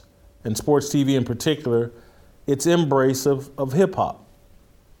sports and sports TV in particular, its embrace of hip hop.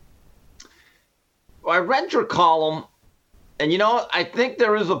 Well, I read your column And, I think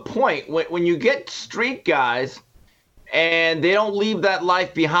there is a point when you get street guys and they don't leave that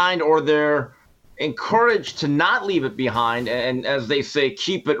life behind, or they're encouraged to not leave it behind, and as they say,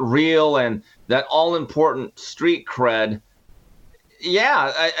 keep it real and that all-important street cred.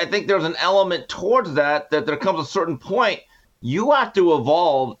 Yeah, I think there's an element towards that there comes a certain point you have to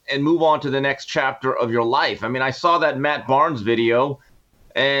evolve and move on to the next chapter of your life. I mean, I saw that Matt Barnes video,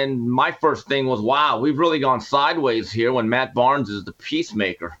 and my first thing was, wow, we've really gone sideways here when Matt Barnes is the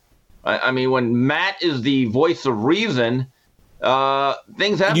peacemaker. I mean, when Matt is the voice of reason,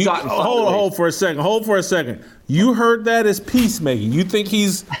 things have gotten sideways. Hold for a second. You heard that as peacemaking. You think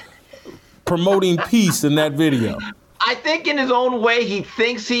he's promoting peace in that video? I think in his own way he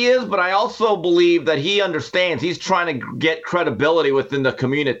thinks he is, but I also believe that he understands. He's trying to get credibility within the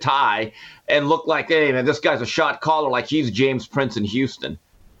community and look like, hey, man, this guy's a shot caller, like he's James Prince in Houston.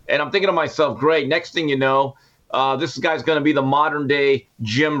 And I'm thinking to myself, great, next thing you know, this guy's going to be the modern-day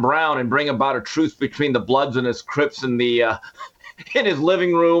Jim Brown and bring about a truce between the Bloods and his Crips in in his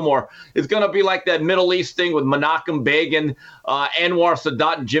living room, or it's going to be like that Middle East thing with Menachem Begin, Anwar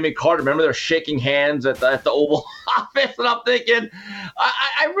Sadat, and Jimmy Carter. Remember, they're shaking hands at the Oval Office, and I'm thinking,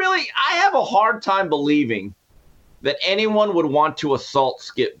 I have a hard time believing that anyone would want to assault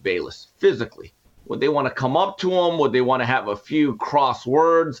Skip Bayless physically. Would they want to come up to him? Would they want to have a few cross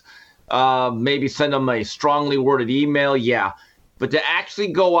words? Maybe send him a strongly worded email? Yeah. But to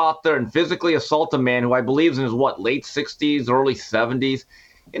actually go out there and physically assault a man who I believe is in his, late 60s, early 70s.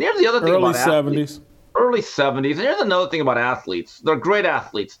 And here's the other thing about athletes. Early 70s. And here's another thing about athletes. They're great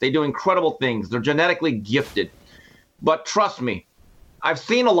athletes. They do incredible things. They're genetically gifted. But trust me, I've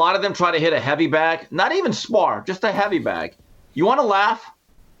seen a lot of them try to hit a heavy bag. Not even spar, just a heavy bag. You want to laugh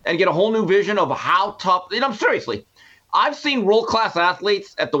and get a whole new vision of how tough. Seriously. I've seen world-class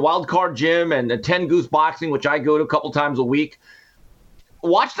athletes at the Wild Card Gym and at 10 Goose Boxing, which I go to a couple times a week.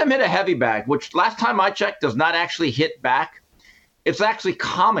 Watch them hit a heavy bag, which last time I checked does not actually hit back. It's actually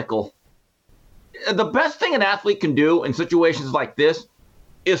comical. The best thing an athlete can do in situations like this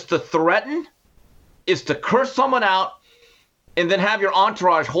is to threaten, is to curse someone out, and then have your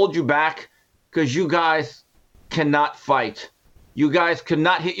entourage hold you back because you guys cannot fight. You guys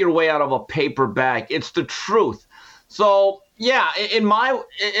cannot hit your way out of a paper bag. It's the truth. So, yeah,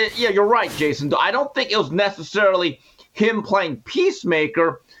 you're right, Jason. I don't think it was necessarily him playing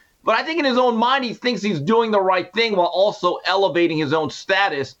peacemaker, but I think in his own mind he thinks he's doing the right thing while also elevating his own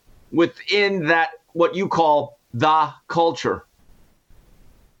status within that, what you call the culture.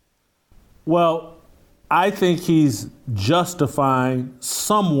 Well, I think he's justifying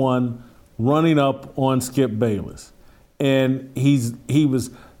someone running up on Skip Bayless. And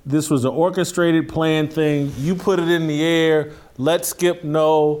this was an orchestrated, planned thing. You put it in the air, let Skip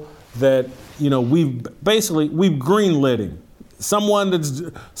know that, we've greenlit him. Someone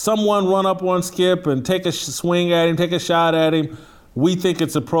run up on Skip and take a swing at him, take a shot at him. We think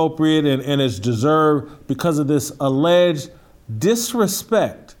it's appropriate and it's deserved because of this alleged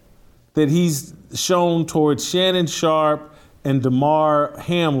disrespect that he's shown towards Shannon Sharpe and Damar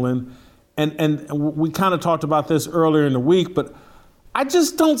Hamlin. And we kind of talked about this earlier in the week, but I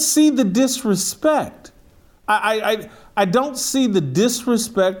just don't see the disrespect. I don't see the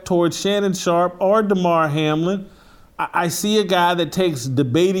disrespect towards Shannon Sharpe or Damar Hamlin. I see a guy that takes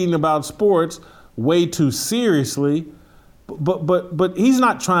debating about sports way too seriously, but he's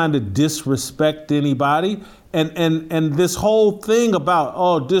not trying to disrespect anybody. And this whole thing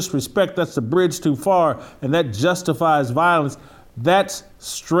about, disrespect, that's a bridge too far, and that justifies violence, that's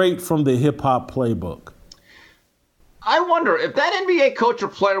straight from the hip-hop playbook. I wonder, if that NBA coach or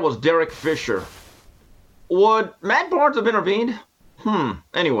player was Derek Fisher, would Matt Barnes have intervened?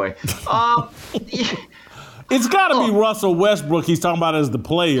 Anyway. It's got to be Russell Westbrook he's talking about as the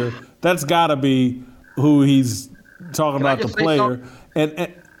player. That's got to be who he's talking about, the player.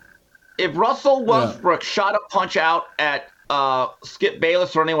 And if Russell Westbrook shot a punch out at Skip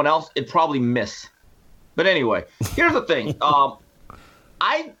Bayless or anyone else, it'd probably miss. But anyway, here's the thing.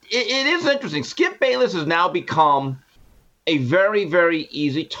 It is interesting. Skip Bayless has now become a very, very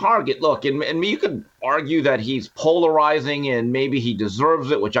easy target. Look, and you could argue that he's polarizing and maybe he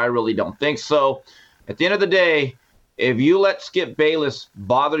deserves it, which I really don't think so. At the end of the day, if you let Skip Bayless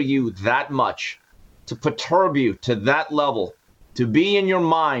bother you that much, to perturb you to that level, to be in your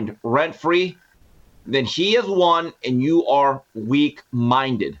mind rent-free, then he has won and you are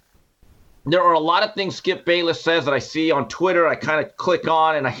weak-minded. There are a lot of things Skip Bayless says that I see on Twitter. I kind of click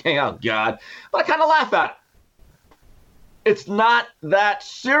on and I think, oh, God. But I kind of laugh at it. It's not that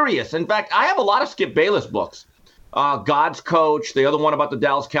serious. In fact, I have a lot of Skip Bayless books. God's Coach, the other one about the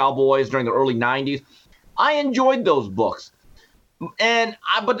Dallas Cowboys during the early 90s. I enjoyed those books.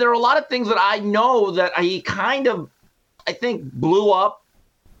 But there are a lot of things that I know that he kind of, I think, blew up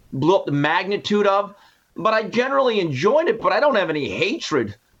the magnitude of. But I generally enjoyed it, but I don't have any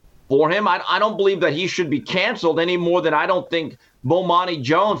hatred for him. I don't believe that he should be canceled any more than I don't think Bomani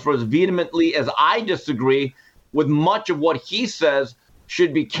Jones, for as vehemently as I disagree with much of what he says,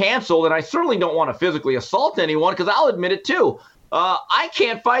 should be canceled. And I certainly don't want to physically assault anyone, because I'll admit it too. I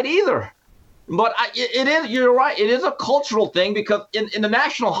can't fight either. But it is, you're right, it is a cultural thing, because in the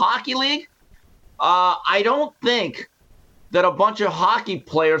National Hockey League, I don't think that a bunch of hockey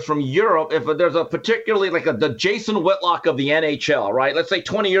players from Europe, if there's a particularly like the Jason Whitlock of the NHL, right? Let's say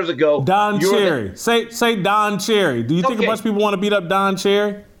 20 years ago. Don Cherry. Say Don Cherry. Do you think a bunch of people want to beat up Don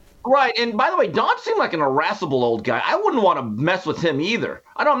Cherry? Right. And by the way, Don seemed like an irascible old guy. I wouldn't want to mess with him either.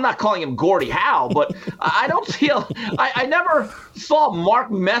 I'm not calling him Gordie Howe, but I don't see I never saw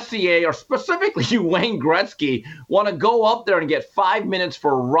Mark Messier or specifically Wayne Gretzky want to go up there and get 5 minutes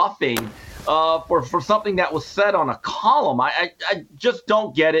for roughing for something that was said on a column. I just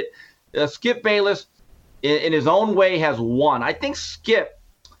don't get it. Skip Bayless, in his own way, has won. I think Skip,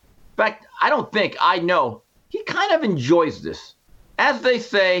 in fact, I know, he kind of enjoys this. As they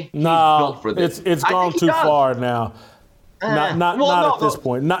say, he's built for this. It's gone too far now. Not at this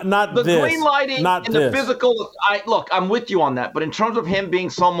point. Not the this. Green lighting not and this. The physical. Look, I'm with you on that. But in terms of him being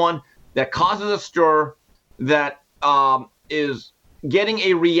someone that causes a stir, that is getting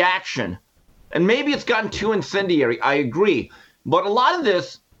a reaction, and maybe it's gotten too incendiary, I agree. But a lot of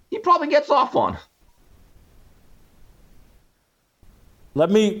this, he probably gets off on.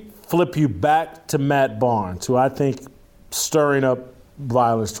 Let me flip you back to Matt Barnes, who I think stirring up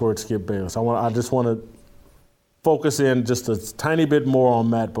violence towards Skip Bayless. I just want to focus in just a tiny bit more on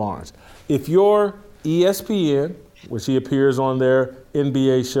Matt Barnes. If you're ESPN, which he appears on their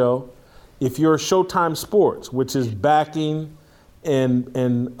NBA show, if you're Showtime Sports, which is backing and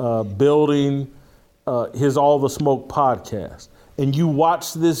building his All the Smoke podcast, and you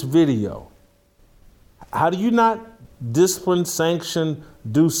watch this video, how do you not discipline, sanction,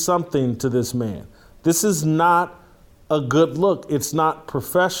 do something to this man? This is not a good look. It's not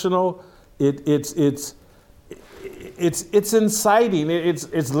professional. It's inciting.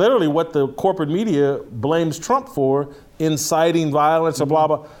 It's literally what the corporate media blames Trump for, inciting violence or blah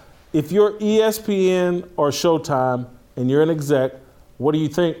blah. If you're ESPN or Showtime and you're an exec, what do you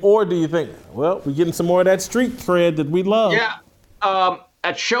think? Or do you think, well, we're getting some more of that street cred that we love? Yeah.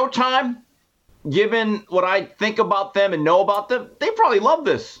 At Showtime, given what I think about them and know about them, they probably love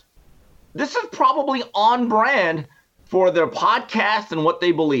this. This is probably on brand for their podcast and what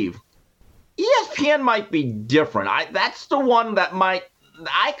they believe. ESPN might be different. That's the one that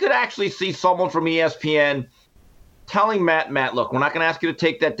I could actually see someone from ESPN telling Matt, look, we're not going to ask you to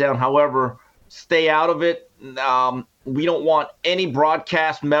take that down. However, stay out of it. We don't want any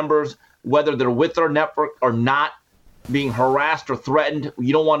broadcast members, whether they're with our network or not, being harassed or threatened.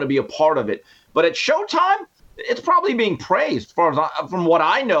 You don't want to be a part of it. But at Showtime, it's probably being praised as far as from what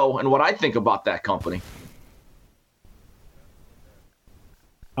I know and what I think about that company.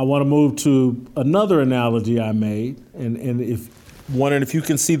 I want to move to another analogy I made, and wondering if you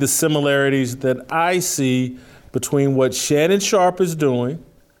can see the similarities that I see between what Shannon Sharpe is doing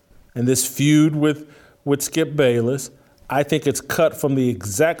and this feud with Skip Bayless. I think it's cut from the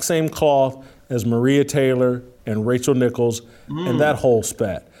exact same cloth as Maria Taylor and Rachel Nichols and that whole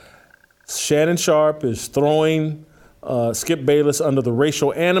spat. Shannon Sharpe is throwing Skip Bayless under the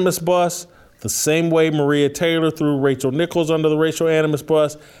racial animus bus, the same way Maria Taylor threw Rachel Nichols under the racial animus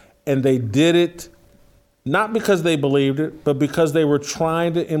bus, and they did it not because they believed it, but because they were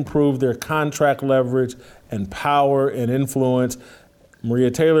trying to improve their contract leverage and power and influence. Maria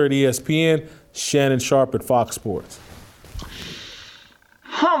Taylor at ESPN, Shannon Sharpe at Fox Sports.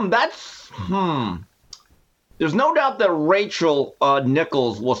 There's no doubt that Rachel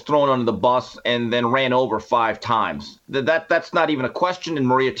Nichols was thrown under the bus and then ran over 5 times. That's not even a question, and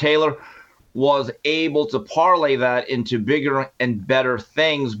Maria Taylor was able to parlay that into bigger and better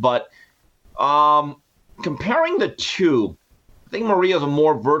things. But comparing the two, I think Maria's a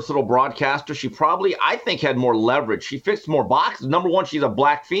more versatile broadcaster. She probably, I think, had more leverage. She fixed more boxes. Number one, she's a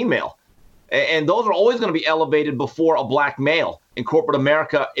black female. And those are always going to be elevated before a black male in corporate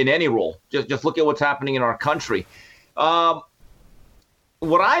America in any role. Just look at what's happening in our country. What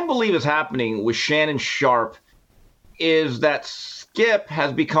I believe is happening with Shannon Sharpe is that Skip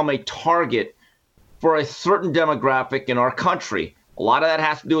has become a target for a certain demographic in our country. A lot of that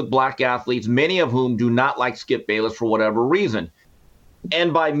has to do with black athletes, many of whom do not like Skip Bayless for whatever reason.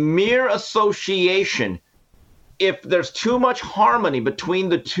 And by mere association, if there's too much harmony between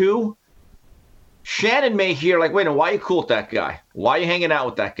the two, Shannon may hear like, wait a minute, why are you cool with that guy? Why are you hanging out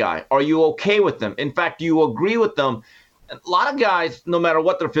with that guy? Are you okay with them? In fact, do you agree with them? A lot of guys, no matter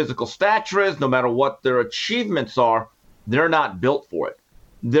what their physical stature is, no matter what their achievements are, they're not built for it.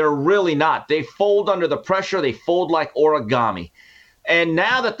 They're really not. They fold under the pressure. They fold like origami. And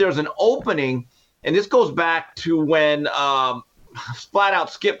now that there's an opening, and this goes back to when flat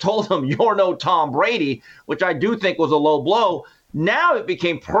out Skip told him, you're no Tom Brady, which I do think was a low blow. Now it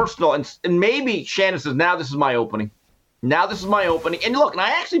became personal, and maybe Shannon says, now this is my opening. Now this is my opening. And look, and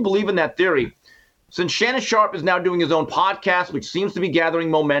I actually believe in that theory. Since Shannon Sharpe is now doing his own podcast, which seems to be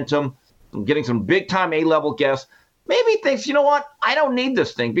gathering momentum, getting some big-time A-level guests, maybe he thinks, you know what, I don't need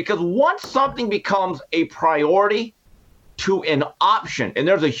this thing. Because once something becomes a priority to an option, and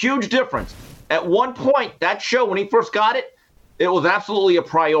there's a huge difference. At one point, that show, when he first got it, it was absolutely a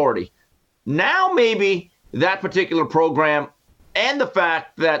priority. Now maybe that particular program and the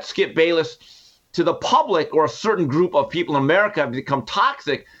fact that Skip Bayless to the public or a certain group of people in America have become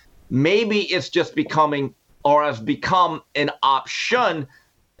toxic, maybe it's just becoming or has become an option,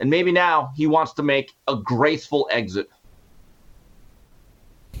 and maybe now he wants to make a graceful exit.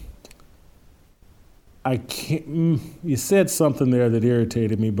 I can't. You said something there that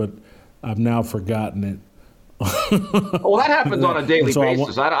irritated me, but I've now forgotten it. Well, that happens on a daily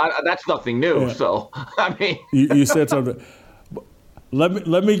basis. That's nothing new. Yeah. So, I mean, you said something.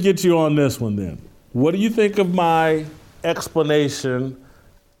 Let me get you on this one then. What do you think of my explanation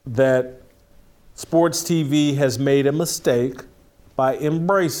that sports TV has made a mistake by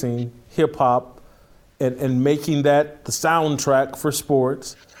embracing hip hop and making that the soundtrack for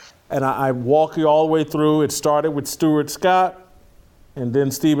sports? And I walk you all the way through. It started with Stuart Scott and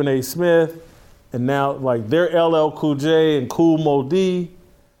then Stephen A. Smith. And now, like, their LL Cool J and Kool Moe Dee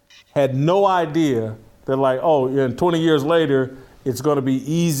had no idea that, like, oh, and 20 years later, it's going to be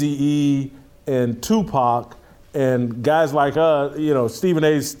Eazy-E and Tupac and guys like us. You know, Stephen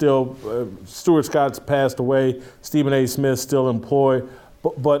A's still, Stuart Scott's passed away. Stephen A. Smith's still employed.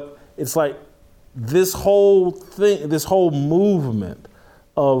 But it's like this whole thing, this whole movement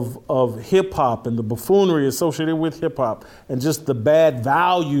of hip-hop and the buffoonery associated with hip-hop and just the bad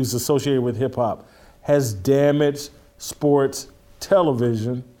values associated with hip-hop has damaged sports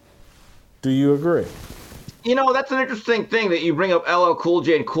television. Do you agree? You know, that's an interesting thing that you bring up LL Cool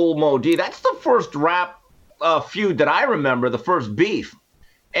J and Kool Moe Dee. That's the first rap feud that I remember, the first beef.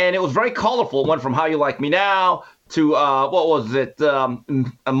 And it was very colorful. It went from How You Like Me Now to, what was it,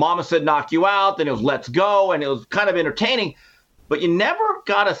 Mama Said Knock You Out, then it was Let's Go, and it was kind of entertaining. But you never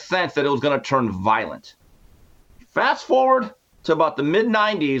got a sense that it was going to turn violent. Fast forward to about the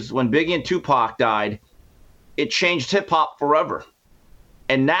mid-'90s when Biggie and Tupac died, it changed hip-hop forever.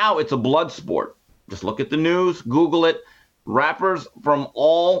 And now it's a blood sport. Just look at the news, Google it. Rappers from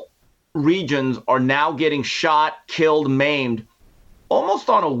all regions are now getting shot, killed, maimed, almost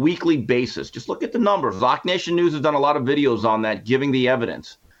on a weekly basis. Just look at the numbers. Rock Nation News has done a lot of videos on that, giving the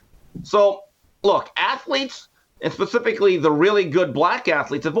evidence. So, look, athletes, and specifically the really good black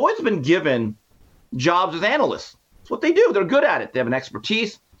athletes, have always been given jobs as analysts. It's what they do. They're good at it. They have an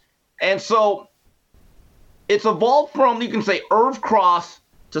expertise. And so it's evolved from, you can say, Irv Cross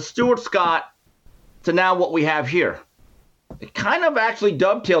to Stuart Scott to now what we have here. It kind of actually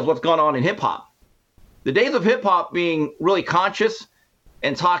dovetails what's gone on in hip-hop. The days of hip-hop being really conscious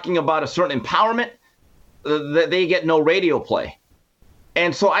and talking about a certain empowerment, they get no radio play.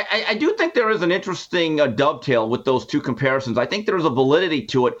 And so I do think there is an interesting dovetail with those two comparisons. I think there's a validity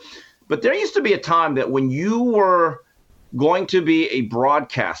to it. But there used to be a time that when you were going to be a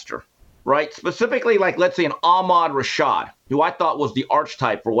broadcaster, right, specifically like, let's say, an Ahmad Rashad, who I thought was the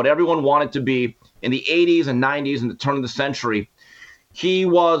archetype for what everyone wanted to be in the 80s and 90s and the turn of the century. He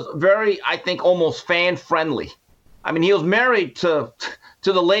was very, I think, almost fan-friendly. I mean, he was married to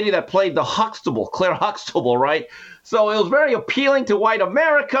the lady that played the Huxtable, Claire Huxtable, right? So it was very appealing to white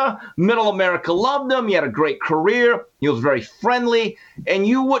America. Middle America loved him. He had a great career. He was very friendly. And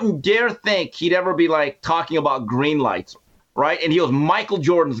you wouldn't dare think he'd ever be like talking about green lights, right? And he was Michael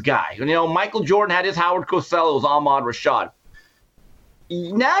Jordan's guy. You know, Michael Jordan had his Howard Cosell. It was Ahmad Rashad.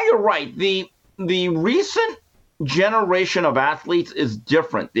 Now you're right. The recent generation of athletes is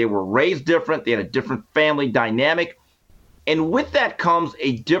different. They were raised different. They had a different family dynamic. And with that comes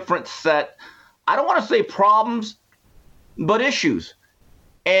a different set, I don't want to say problems, but issues.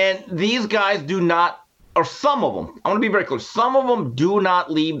 And these guys do not, or some of them, I want to be very clear, some of them do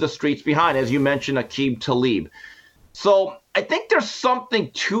not leave the streets behind, as you mentioned, Aqib Talib. So I think there's something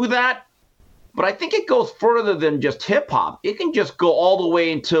to that, but I think it goes further than just hip hop. It can just go all the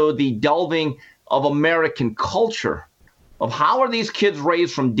way into the delving of American culture. of how are these kids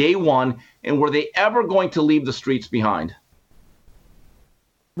raised from day one, and were they ever going to leave the streets behind?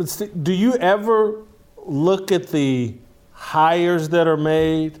 But do you ever look at the hires that are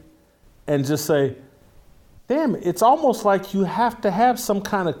made and just say, damn, it's almost like you have to have some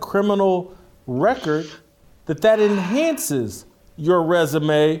kind of criminal record that enhances your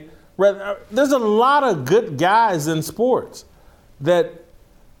resume. There's a lot of good guys in sports but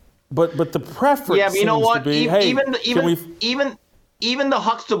the preference yeah, but you know seems what? to be, Even the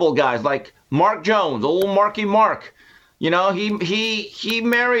Huxtable guys like Mark Jones, old Marky Mark, he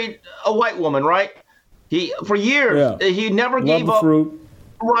married a white woman, right? For years he never gave up fruit.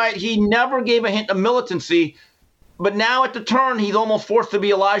 Right, he never gave a hint of militancy, but now at the turn he's almost forced to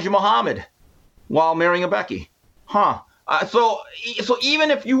be Elijah Muhammad while marrying a Becky. So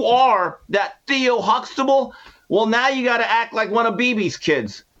even if you are that Theo Huxtable, well, now you got to act like one of BB's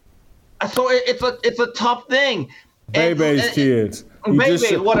kids. So it's a tough thing. Bebe's kids. You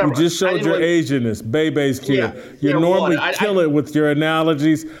just showed your Asianness. Bebe's kid. Yeah, you normally kill it with your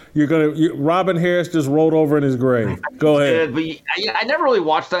analogies. Robin Harris just rolled over in his grave. Go ahead. But I never really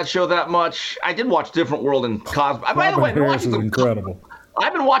watched that show that much. I did watch Different World and Cosby. By the way, Harris is incredible.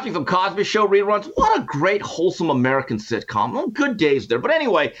 I've been watching some Cosby Show reruns. What a great, wholesome American sitcom. Well, good days there. But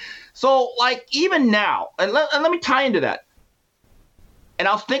anyway, so even now, and let me tie into that. And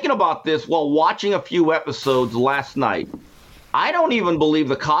I was thinking about this while watching a few episodes last night. I don't even believe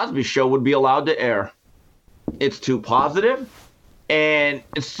the Cosby Show would be allowed to air. It's too positive. And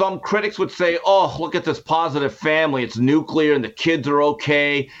some critics would say, oh, look at this positive family. It's nuclear and the kids are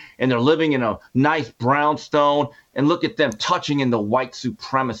okay. And they're living in a nice brownstone. And look at them touching into white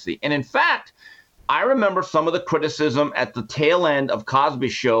supremacy. And in fact, I remember some of the criticism at the tail end of Cosby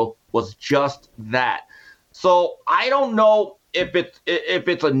Show was just that. So I don't know if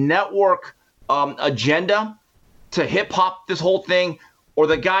it's a network agenda to hip hop this whole thing, or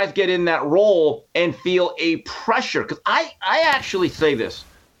the guys get in that role and feel a pressure. Because I actually say this,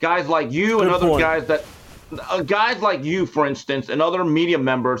 guys like you and other guys guys like you, for instance, and other media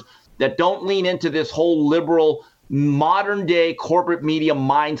members that don't lean into this whole liberal modern day corporate media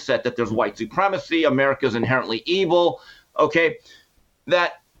mindset that there's white supremacy, America's inherently evil. Okay,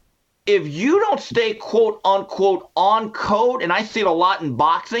 that if you don't stay quote unquote on code, and I see it a lot in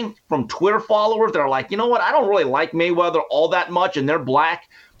boxing from Twitter followers that are like, you know what, I don't really like Mayweather all that much and they're black,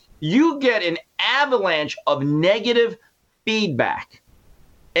 you get an avalanche of negative feedback.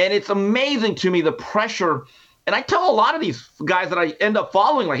 And it's amazing to me the pressure. And I tell a lot of these guys that I end up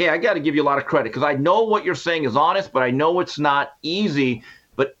following, like, hey, I got to give you a lot of credit because I know what you're saying is honest, but I know it's not easy.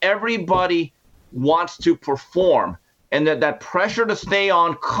 But everybody wants to perform. And that pressure to stay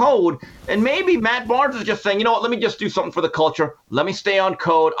on code. And maybe Matt Barnes is just saying, you know what, let me just do something for the culture. Let me stay on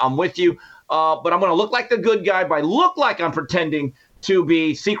code. I'm with you. But I'm going to look like the good guy by look like I'm pretending to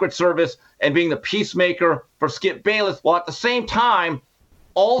be Secret Service and being the peacemaker for Skip Bayless, while at the same time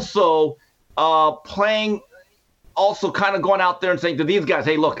also kind of going out there and saying to these guys,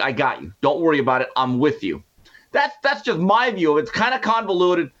 hey, look, I got you. Don't worry about it. I'm with you. That's just my view. It's kind of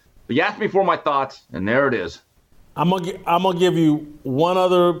convoluted. But you asked me for my thoughts, and there it is. I'm gonna give you one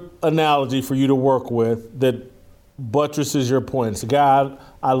other analogy for you to work with that buttresses your point. It's a guy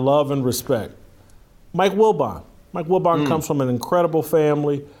I love and respect. Mike Wilbon. Mike Wilbon comes from an incredible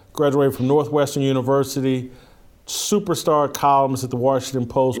family, graduated from Northwestern University, superstar columnist at the Washington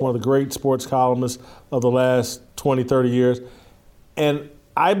Post, one of the great sports columnists of the last 20, 30 years. And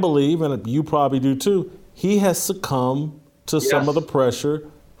I believe, and you probably do too, he has succumbed to some of the pressure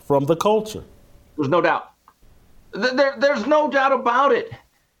from the culture. There's no doubt. There's no doubt about it.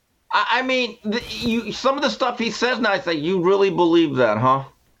 I mean, some of the stuff he says now, I say, you really believe that, huh?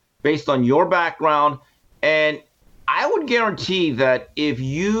 Based on your background. And I would guarantee that if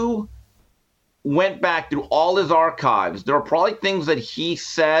you went back through all his archives, there are probably things that he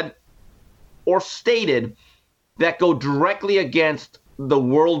said or stated that go directly against the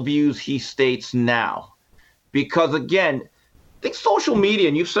worldviews he states now. Because, again, I think social media,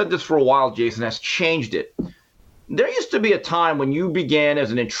 and you've said this for a while, Jason, has changed it. There used to be a time when you began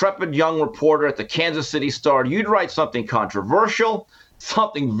as an intrepid young reporter at the Kansas City Star, you'd write something controversial,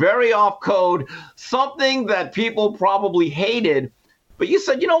 something very off code, something that people probably hated. But you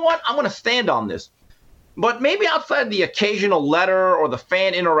said, you know what, I'm going to stand on this. But maybe outside the occasional letter or the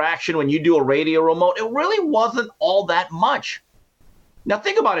fan interaction when you do a radio remote, it really wasn't all that much. Now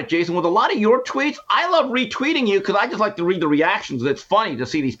think about it, Jason. With a lot of your tweets, I love retweeting you because I just like to read the reactions. It's funny to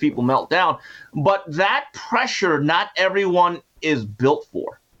see these people melt down. But that pressure, not everyone is built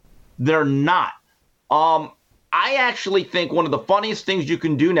for. They're not. I actually think one of the funniest things you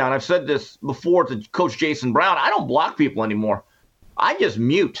can do now, and I've said this before to Coach Jason Brown, I don't block people anymore. I just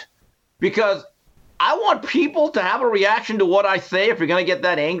mute, because I want people to have a reaction to what I say if you're going to get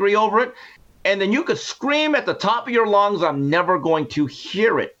that angry over it. And then you could scream at the top of your lungs, I'm never going to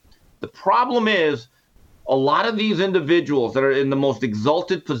hear it. The problem is a lot of these individuals that are in the most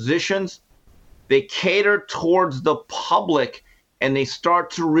exalted positions, they cater towards the public and they start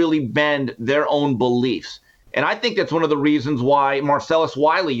to really bend their own beliefs. And I think that's one of the reasons why Marcellus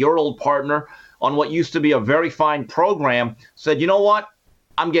Wiley, your old partner on what used to be a very fine program, said, you know what?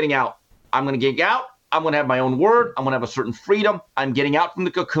 I'm getting out. I'm going to get out. I'm going to have my own word. I'm going to have a certain freedom. I'm getting out from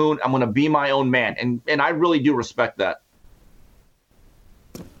the cocoon. I'm going to be my own man. And I really do respect that.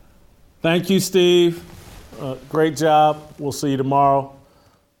 Thank you, Steve. Great job. We'll see you tomorrow.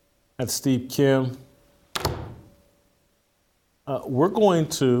 That's Steve Kim. We're going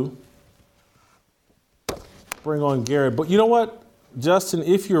to bring on Garrett. But you know what, Justin,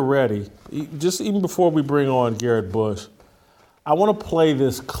 if you're ready, just even before we bring on Garrett Bush, I want to play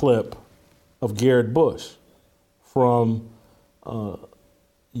this clip of Garrett Bush from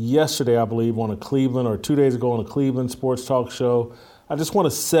yesterday, I believe, on a Cleveland, or 2 days ago on a Cleveland sports talk show. I just want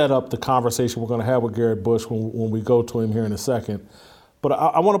to set up the conversation we're going to have with Garrett Bush when we go to him here in a second. But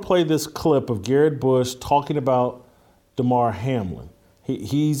I want to play this clip of Garrett Bush talking about Damar Hamlin.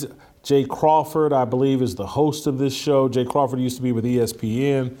 He's Jay Crawford, I believe, is the host of this show. Jay Crawford used to be with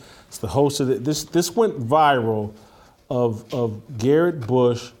ESPN. It's the host of it. This went viral of Garrett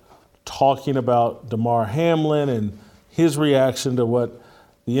Bush talking about Damar Hamlin and his reaction to what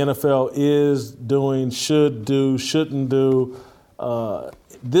the NFL is doing, should do, shouldn't do.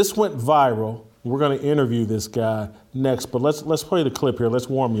 This went viral. We're going to interview this guy next, but let's play the clip here. Let's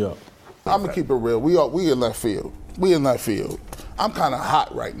warm you up. I'm gonna keep it real. We in left field. We in left field. I'm kind of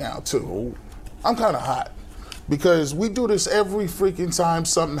hot right now too. I'm kind of hot because we do this every freaking time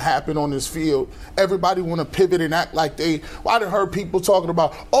something happen on this field. Everybody want to pivot and act like I done heard people talking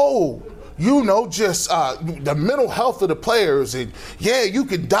about, just the mental health of the players, and yeah, you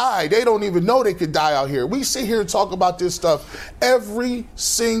could die. They don't even know they could die out here. We sit here and talk about this stuff every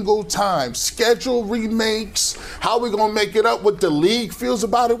single time. Schedule remakes, how we gonna make it up, what the league feels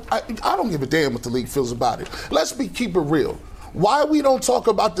about it. I don't give a damn what the league feels about it. Let's keep it real. Why we don't talk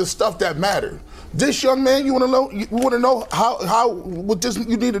about the stuff that matter? This young man, you wanna know how what this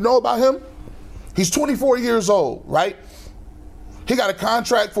you need to know about him? He's 24 years old, right? He got a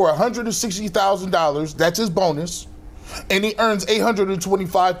contract for $160,000. That's his bonus. And he earns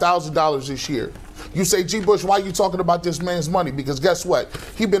 $825,000 this year. You say, G. Bush, why are you talking about this man's money? Because guess what?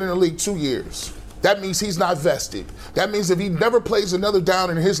 He's been in the league 2 years. That means he's not vested. That means if he never plays another down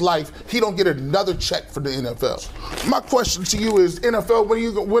in his life, he don't get another check for the NFL. My question to you is, NFL,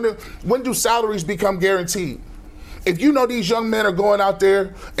 when do salaries become guaranteed? If you know these young men are going out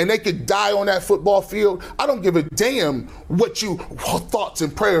there and they could die on that football field, I don't give a damn what your thoughts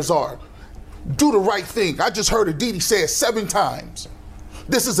and prayers are. Do the right thing. I just heard Aditi say it 7 times.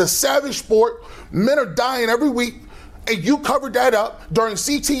 This is a savage sport. Men are dying every week, and you covered that up during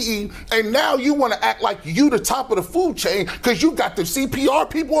CTE, and now you want to act like you the top of the food chain because you got the CPR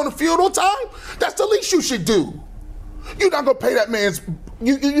people on the field on time? That's the least you should do. You're not gonna pay that man's.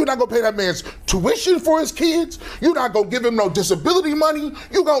 You're not gonna pay that man's tuition for his kids. You're not gonna give him no disability money.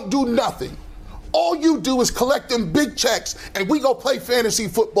 You gonna do nothing. All you do is collect them big checks, and we go play fantasy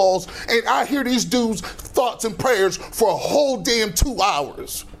footballs. And I hear these dudes' thoughts and prayers for a whole damn 2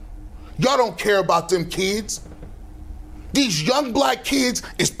 hours. Y'all don't care about them kids. These young black kids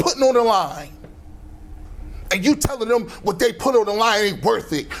is putting on the line. And you telling them what they put on the line ain't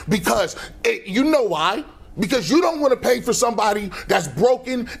worth it because you know why? Because you don't want to pay for somebody that's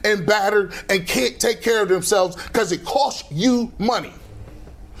broken and battered and can't take care of themselves because it costs you money.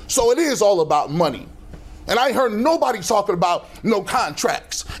 So it is all about money. And I heard nobody talking about no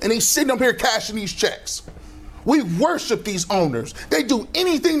contracts. And he's sitting up here cashing these checks. We worship these owners. They do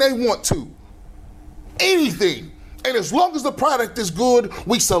anything they want to. Anything. And as long as the product is good,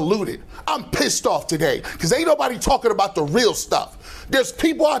 we salute it. I'm pissed off today because ain't nobody talking about the real stuff. There's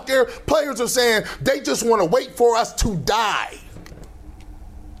people out there, players are saying they just want to wait for us to die.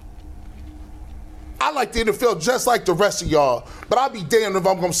 I like the NFL just like the rest of y'all, but I'll be damned if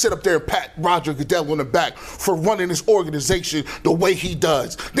I'm going to sit up there and pat Roger Goodell on the back for running this organization the way he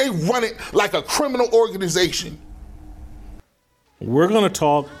does. They run it like a criminal organization. We're going to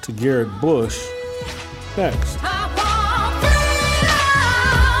talk to Garrett Bush next.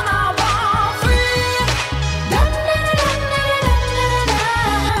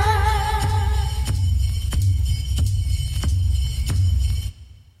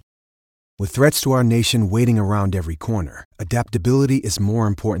 With threats to our nation waiting around every corner, adaptability is more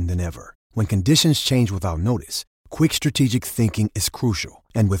important than ever. When conditions change without notice, quick strategic thinking is crucial.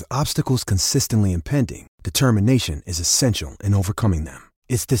 And with obstacles consistently impending, determination is essential in overcoming them.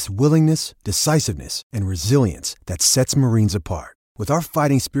 It's this willingness, decisiveness, and resilience that sets Marines apart. With our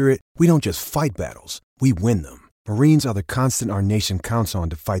fighting spirit, we don't just fight battles, we win them. Marines are the constant our nation counts on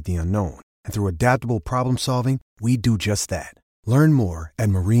to fight the unknown. And through adaptable problem solving, we do just that. Learn more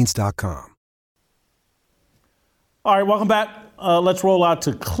at marines.com. All right, welcome back. Let's roll out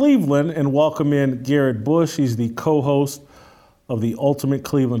to Cleveland and welcome in Garrett Bush. He's the co-host of the Ultimate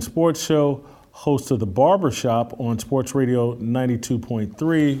Cleveland Sports Show, host of The Barbershop on Sports Radio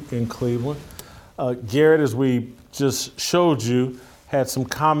 92.3 in Cleveland. Garrett, as we just showed you, had some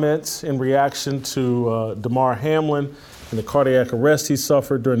comments in reaction to Damar Hamlin and the cardiac arrest he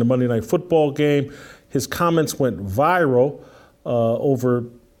suffered during the Monday Night Football game. His comments went viral over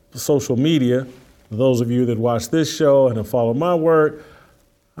social media. Those of you that watch this show and have followed my work,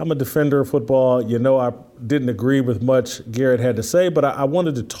 I'm a defender of football. You know, I didn't agree with much Garrett had to say, but I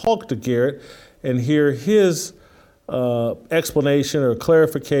wanted to talk to Garrett and hear his explanation or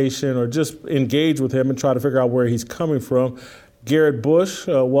clarification or just engage with him and try to figure out where he's coming from. Garrett Bush,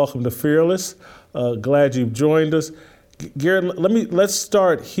 welcome to Fearless. Glad you've joined us. Garrett, let's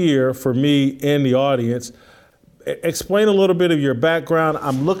start here for me and the audience. Explain a little bit of your background.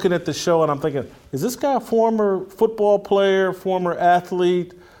 I'm looking at the show and I'm thinking, is this guy a former football player, former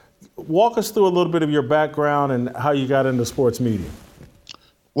athlete? Walk us through a little bit of your background and how you got into sports media.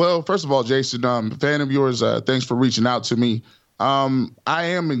 Well, first of all, Jason, fan of yours, thanks for reaching out to me. I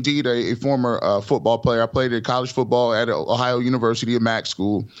am indeed a former football player. I played at college football at Ohio University, a MAC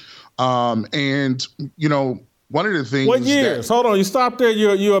school. And, you know, one of the things. What years? Hold on, you stopped there.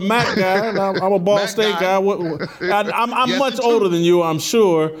 You're a MAC guy, and I'm a Ball State guy. I'm yes, much older than you, I'm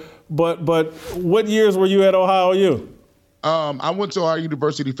sure. But what years were you at Ohio U? I went to Ohio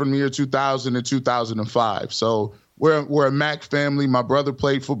University from the year 2000 to 2005. So we're a MAC family. My brother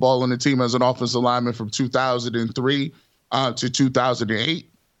played football on the team as an offensive lineman from 2003 to 2008.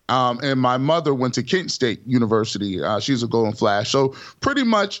 And my mother went to Kent State University. She's a Golden Flash. So pretty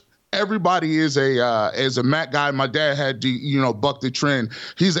much everybody is a MAC guy. My dad had bucked the trend.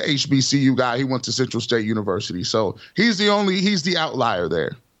 He's an HBCU guy. He went to Central State University. So he's the outlier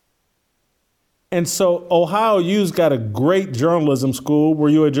there. And so Ohio U's got a great journalism school. Were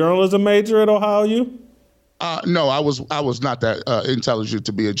you a journalism major at Ohio U? No, I was not that intelligent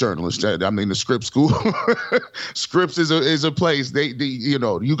to be a journalist. I mean, the Scripps school, Scripps is a place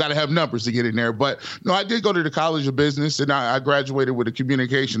you got to have numbers to get in there. But no, I did go to the College of Business, and I graduated with a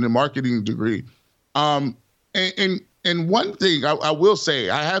communication and marketing degree. And one thing I will say,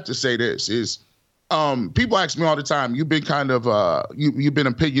 I have to say this is, people ask me all the time, you've been kind of you've been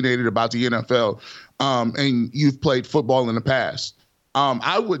opinionated about the NFL, and you've played football in the past.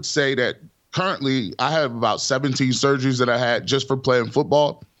 I would say that currently, I have about 17 surgeries that I had just for playing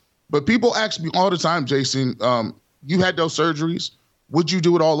football. But people ask me all the time, Jason, you had those surgeries. Would you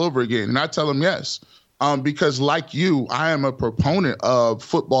do it all over again? And I tell them yes, because like you, I am a proponent of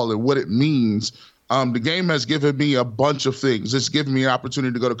football and what it means. The game has given me a bunch of things. It's given me an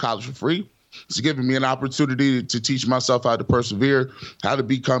opportunity to go to college for free. It's given me an opportunity to teach myself how to persevere, how to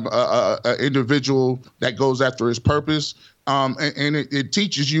become an individual that goes after his purpose. And it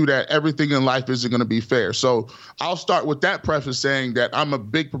teaches you that everything in life isn't going to be fair. So I'll start with that preface saying that I'm a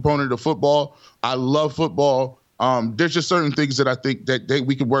big proponent of football. I love football. There's just certain things that I think that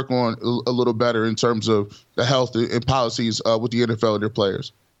we can work on a little better in terms of the health and policies with the NFL and their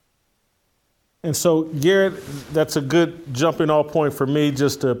players. And so, Garrett, that's a good jumping off point for me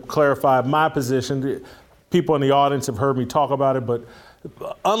just to clarify my position. People in the audience have heard me talk about it, but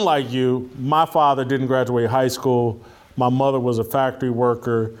unlike you, my father didn't graduate high school. My mother was a factory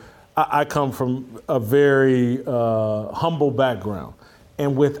worker. I come from a very humble background.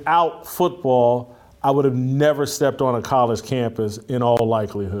 And without football, I would have never stepped on a college campus in all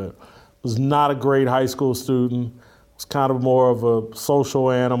likelihood. Was not a great high school student. Was kind of more of a social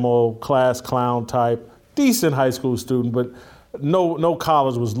animal, class clown type. Decent high school student, but no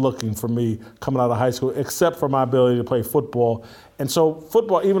college was looking for me coming out of high school except for my ability to play football. And so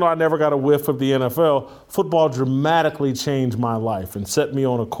football, even though I never got a whiff of the NFL, football dramatically changed my life and set me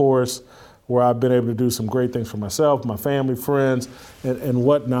on a course where I've been able to do some great things for myself, my family, friends, and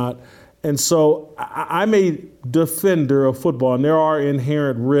whatnot. And so I'm a defender of football, and there are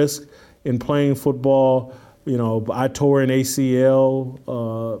inherent risks in playing football. You know, I tore an ACL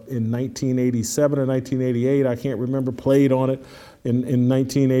in 1987 or 1988. I can't remember, played on it in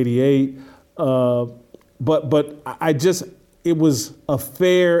 1988. But it was a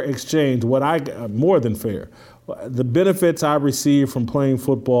fair exchange. More than fair. The benefits I received from playing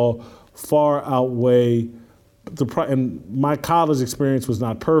football far outweigh and my college experience was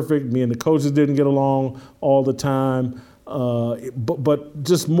not perfect. Me and the coaches didn't get along all the time, but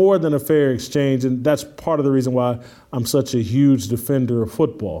just more than a fair exchange, and that's part of the reason why I'm such a huge defender of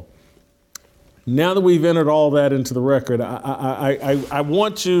football. Now that we've entered all that into the record, I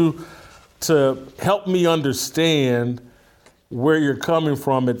want you to help me understand where you're coming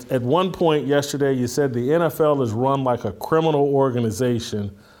from. At one point yesterday, you said the NFL is run like a criminal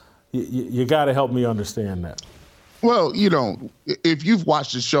organization. You got to help me understand that. Well, you know, if you've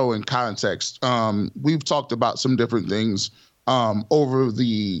watched the show in context, we've talked about some different things over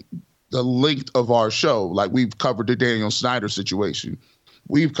the length of our show. Like, we've covered the Daniel Snyder situation.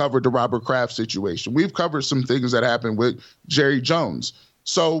 We've covered the Robert Kraft situation. We've covered some things that happened with Jerry Jones.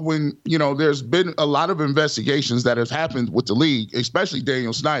 So when, you know, there's been a lot of investigations that have happened with the league, especially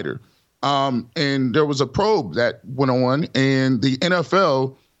Daniel Snyder, and there was a probe that went on, and the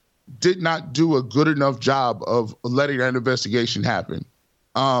NFL did not do a good enough job of letting that investigation happen.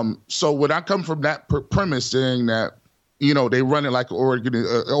 So when I come from that premise saying that, you know, they run it like an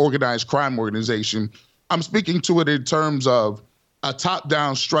organized crime organization, I'm speaking to it in terms of a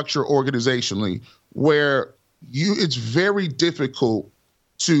top-down structure organizationally where it's very difficult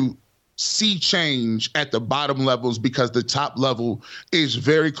to see change at the bottom levels because the top level is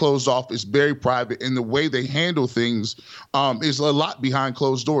very closed off, it's very private, and the way they handle things is a lot behind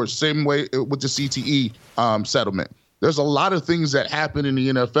closed doors. Same way with the CTE settlement. There's a lot of things that happen in the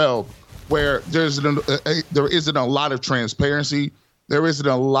NFL where there isn't a lot of transparency. There isn't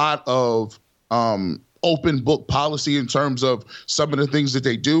a lot of open book policy in terms of some of the things that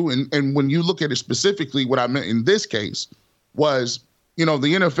they do. And when you look at it specifically, what I meant in this case was, you know,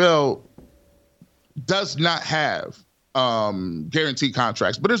 the NFL does not have guaranteed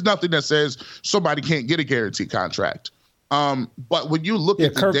contracts, but there's nothing that says somebody can't get a guaranteed contract. But when you look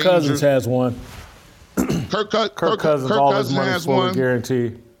at Kirk Cousins has one. Kirk Cousins all his money has fully one.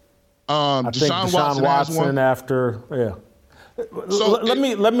 Guaranteed. I think Deshaun Watson has one. After, yeah. So let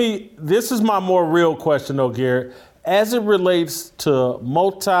me. This is my more real question, though, Garrett. As it relates to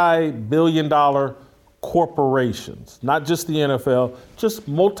multi-billion-dollar corporations, not just the NFL, just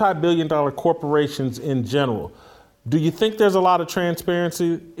multi-billion-dollar corporations in general, do you think there's a lot of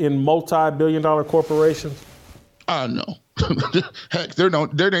transparency in multi-billion-dollar corporations? No. Heck, there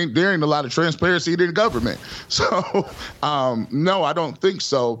ain't a lot of transparency in the government. So, no, I don't think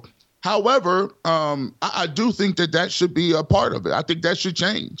so. However, I do think that should be a part of it. I think that should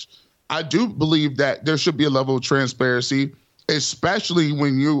change. I do believe that there should be a level of transparency, especially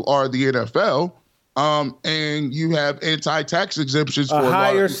when you are the NFL and you have anti-tax exemptions for a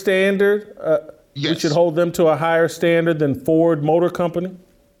higher standard. Yes. We should hold them to a higher standard than Ford Motor Company.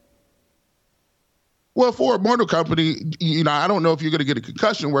 Well, Ford Motor Company, you know, I don't know if you're going to get a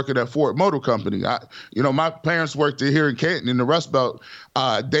concussion working at Ford Motor Company. My parents worked here in Canton in the Rust Belt.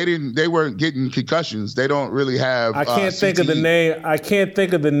 They weren't getting concussions. They don't really have. I can't think of the name. I can't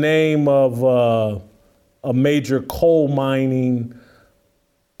think of the name of a major coal mining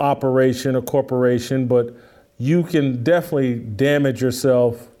operation or corporation, but you can definitely damage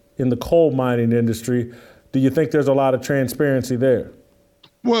yourself in the coal mining industry. Do you think there's a lot of transparency there?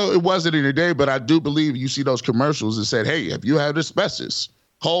 Well, it wasn't in the day, but I do believe you see those commercials that said, hey, if you have asbestos,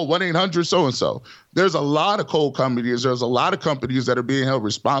 call 1-800-so-and-so. There's a lot of coal companies. There's a lot of companies that are being held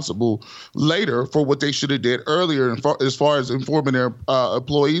responsible later for what they should have did earlier as far as informing their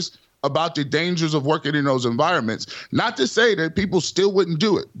employees about the dangers of working in those environments. Not to say that people still wouldn't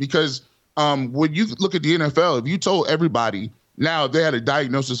do it, because when you look at the NFL, if you told everybody now if they had a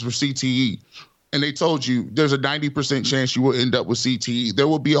diagnosis for CTE, and they told you there's a 90% chance you will end up with CTE, there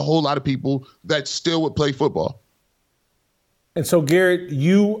will be a whole lot of people that still would play football. And so, Garrett,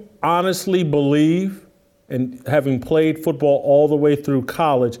 you honestly believe, and having played football all the way through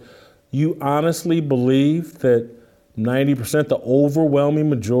college, you honestly believe that 90%, the overwhelming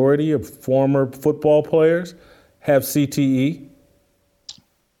majority of former football players have CTE?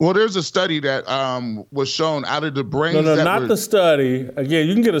 Well, there's a study that was shown out of the brains. No, not the study. Again,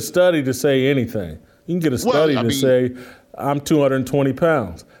 you can get a study to say anything. You can get a study to say, I'm 220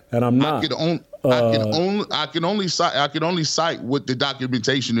 pounds, and I'm not. I can only cite what the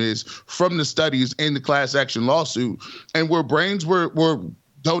documentation is from the studies in the class action lawsuit, and where brains were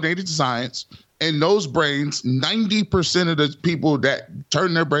donated to science. And those brains, 90% of the people that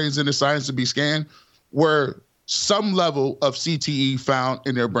turned their brains into science to be scanned were some level of CTE found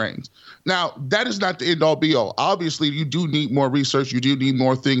in their brains. Now, that is not the end-all be-all. Obviously, you do need more research. You do need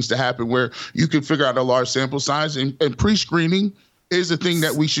more things to happen where you can figure out a large sample size, and pre-screening is a thing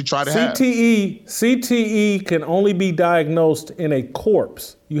that we should try to have. CTE can only be diagnosed in a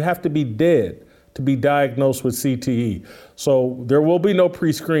corpse. You have to be dead to be diagnosed with CTE. So there will be no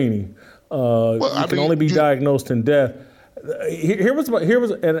pre-screening. You can only be diagnosed in death. Here was,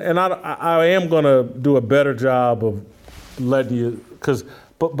 and I am going to do a better job of letting you,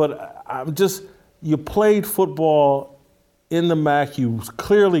 but I'm just, you played football in the MAC. You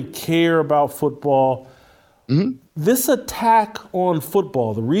clearly care about football. Mm-hmm. This attack on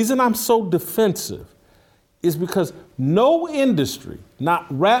football, the reason I'm so defensive is because no industry, not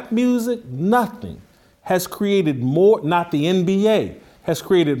rap music, nothing, has created more, not the NBA, has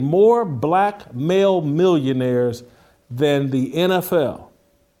created more black male millionaires than the NFL.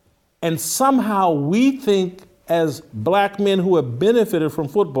 And somehow we think, as black men who have benefited from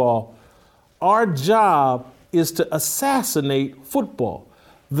football, our job is to assassinate football.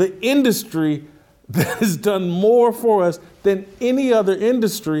 The industry that has done more for us than any other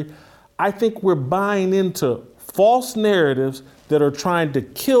industry, I think we're buying into false narratives that are trying to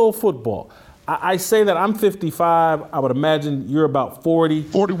kill football. I say that I'm 55. I would imagine you're about 40.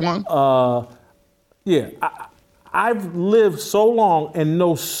 41. I've lived so long and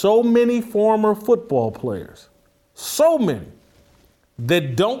know so many former football players, so many,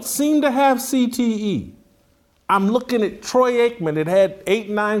 that don't seem to have CTE. I'm looking at Troy Aikman that had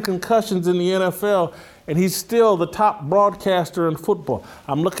 8-9 concussions in the NFL, and he's still the top broadcaster in football.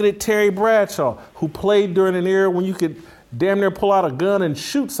 I'm looking at Terry Bradshaw, who played during an era when you could damn near pull out a gun and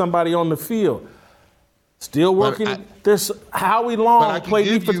shoot somebody on the field. Still working. There's Howie Long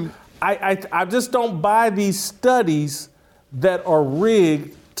played defense. I just don't buy these studies that are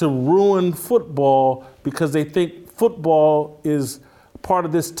rigged to ruin football because they think football is part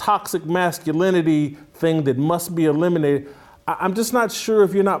of this toxic masculinity thing that must be eliminated. I'm just not sure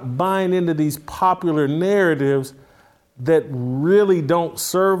if you're not buying into these popular narratives that really don't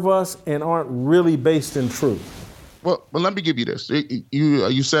serve us and aren't really based in truth. Well, let me give you this.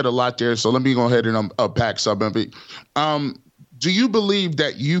 You said a lot there, so let me go ahead and unpack some of it. Do you believe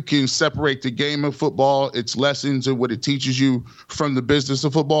that you can separate the game of football, its lessons and what it teaches you, from the business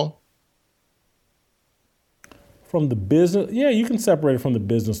of football? From the business? Yeah, you can separate it from the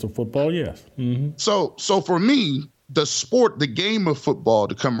business of football, yes. Mm-hmm. So for me, the sport, the game of football,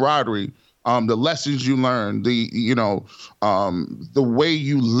 the camaraderie, the lessons you learn, the way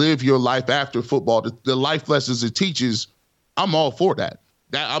you live your life after football, the life lessons it teaches, I'm all for that.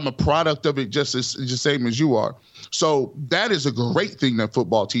 That I'm a product of it just the same as you are. So that is a great thing that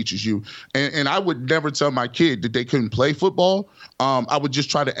football teaches you. And I would never tell my kid that they couldn't play football. I would just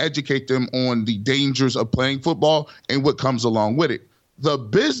try to educate them on the dangers of playing football and what comes along with it. The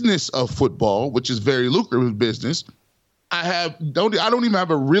business of football, which is very lucrative business, I don't even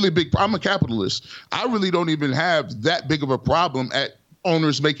have a really big, I'm a capitalist. I really don't even have that big of a problem at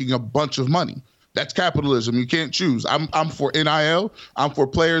owners making a bunch of money. That's capitalism. You can't choose. I'm for NIL. I'm for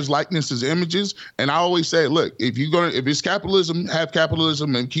players' likenesses, images. And I always say, look, if it's capitalism, have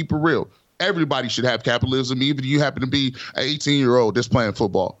capitalism and keep it real. Everybody should have capitalism, even if you happen to be an 18-year-old that's playing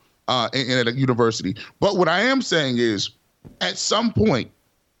football at a university. But what I am saying is, at some point,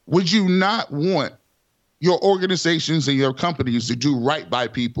 would you not want your organizations and your companies to do right by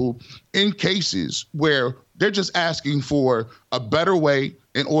people in cases where they're just asking for a better way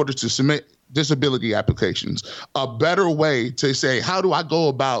in order to submit disability applications, a better way to say, how do I go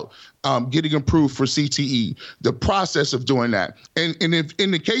about getting approved for CTE, the process of doing that. And if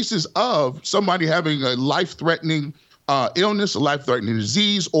in the cases of somebody having a life-threatening illness, a life-threatening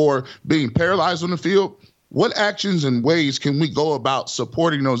disease, or being paralyzed on the field, what actions and ways can we go about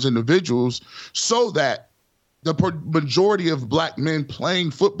supporting those individuals so that the majority of black men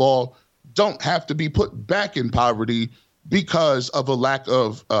playing football don't have to be put back in poverty because of a lack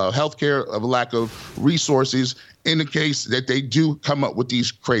of health care, of a lack of resources in the case that they do come up with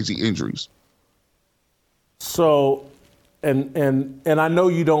these crazy injuries? So, and I know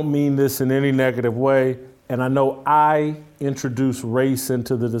you don't mean this in any negative way, and I know I introduced race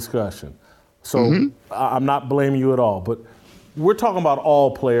into the discussion. So I'm not blaming you at all, but we're talking about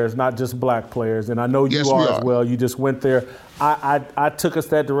all players, not just black players, and I know you are as well. You just went there. I took us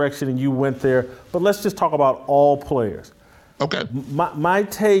that direction and you went there, but let's just talk about all players. Okay. My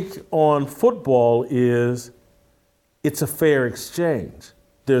take on football is it's a fair exchange.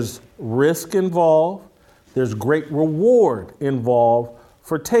 There's risk involved. There's great reward involved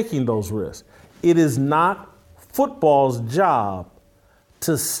for taking those risks. It is not football's job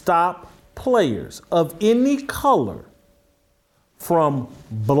to stop players of any color from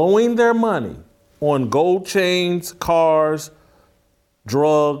blowing their money on gold chains, cars,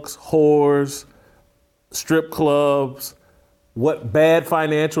 drugs, whores, strip clubs, what bad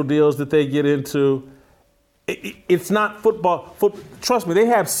financial deals that they get into. It's not football. Trust me, they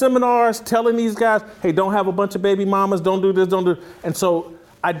have seminars telling these guys, hey, don't have a bunch of baby mamas, don't do this, don't do. And so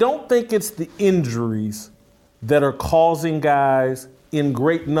I don't think it's the injuries that are causing guys in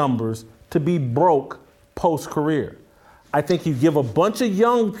great numbers to be broke post-career. I think you give a bunch of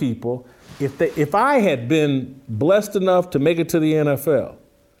young people, if I had been blessed enough to make it to the NFL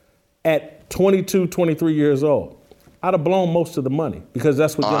at 22, 23 years old, I'd have blown most of the money because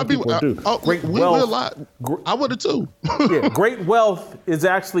that's what young people do. Great wealth. I would have too. Yeah, great wealth is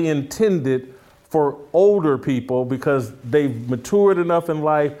actually intended for older people because they've matured enough in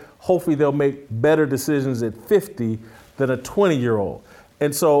life. Hopefully they'll make better decisions at 50 than a 20-year-old.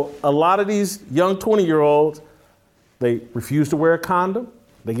 And so a lot of these young 20-year-olds, they refuse to wear a condom.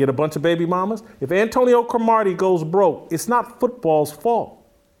 They get a bunch of baby mamas. If Antonio Cromartie goes broke, it's not football's fault.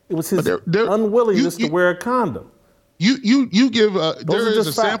 It was his unwillingness to wear a condom. You give there is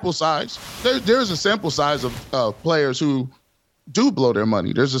a sample size. There's a sample size of players who do blow their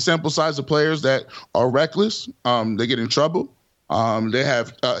money. There's a sample size of players that are reckless. They get in trouble. They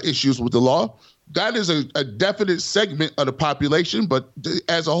have issues with the law. That is a definite segment of the population, but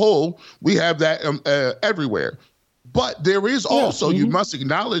as a whole, we have that everywhere. But there is also, you must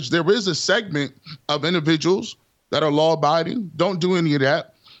acknowledge, there is a segment of individuals that are law-abiding, don't do any of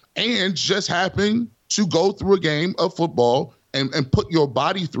that, and just happen to go through a game of football and put your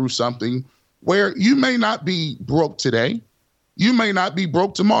body through something where you may not be broke today. You may not be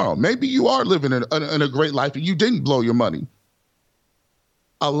broke tomorrow. Maybe you are living in a great life and you didn't blow your money.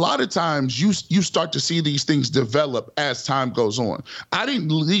 A lot of times you start to see these things develop as time goes on. I didn't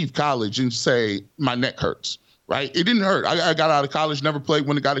leave college and say my neck hurts, right? It didn't hurt. I got out of college, never played,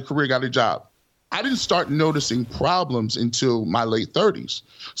 when I got a career, got a job. I didn't start noticing problems until my late 30s.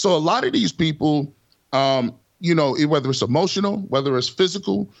 So a lot of these people, whether it's emotional, whether it's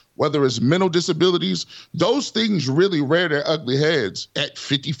physical, whether it's mental disabilities, those things really rear their ugly heads at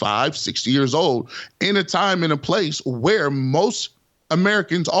 55, 60 years old in a time and a place where most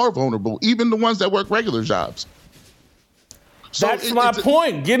Americans are vulnerable, even the ones that work regular jobs. So that's my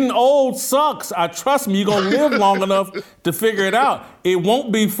point. Getting old sucks. Trust me, you're going to live long enough to figure it out. It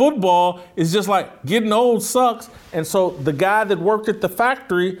won't be football. It's just like getting old sucks. And so the guy that worked at the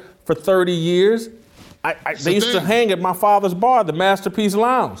factory for 30 years, they used to hang at my father's bar, the Masterpiece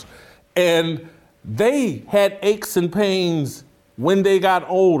Lounge. And they had aches and pains when they got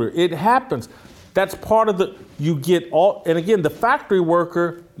older. It happens. That's part of and again, the factory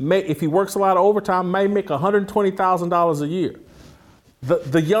worker if he works a lot of overtime, may make $120,000 a year.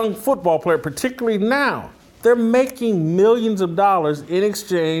 The young football player, particularly now, they're making millions of dollars in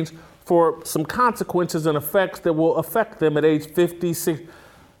exchange for some consequences and effects that will affect them at age 50, 60.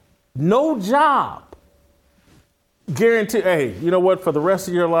 No job guarantee, hey, you know what, for the rest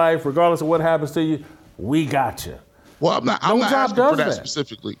of your life, regardless of what happens to you, we got you. Well, I'm not asking for that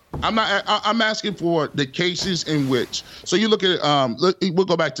specifically. I'm asking for the cases in which. So you look at we'll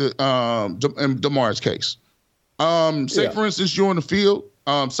go back to DeMar's case. For instance, you're on the field,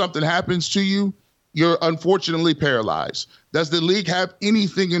 something happens to you, you're unfortunately paralyzed. Does the league have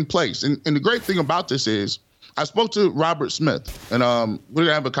anything in place? And the great thing about this is, I spoke to Robert Smith, and we're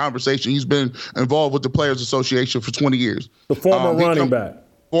gonna have a conversation. He's been involved with the Players Association for 20 years. The former running back.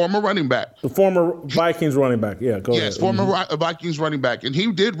 Former running back. The former Vikings running back. Yeah, go ahead. Yes, former Vikings running back. And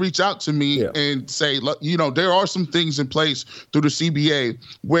he did reach out to me and say, look, there are some things in place through the CBA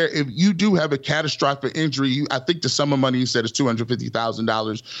where if you do have a catastrophic injury, I think the sum of money he said is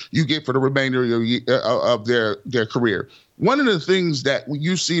 $250,000 you get for the remainder of their career. One of the things that when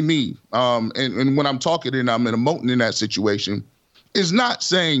you see me, and when I'm talking and I'm emoting in that situation, is not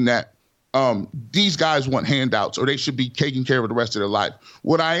saying that these guys want handouts or they should be taking care of the rest of their life.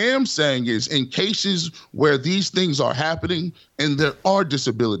 What I am saying is in cases where these things are happening and there are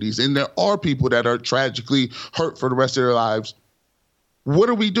disabilities and there are people that are tragically hurt for the rest of their lives, what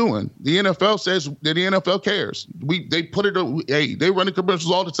are we doing? The NFL says that the NFL cares. They run the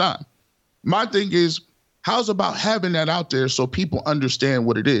commercials all the time. My thing is, how's about having that out there so people understand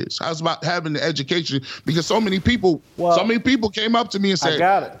what it is? How's about having the education? Because so many people came up to me and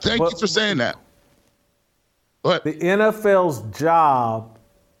said, thank you for saying that. But the NFL's job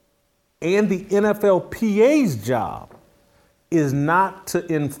and the NFLPA's job is not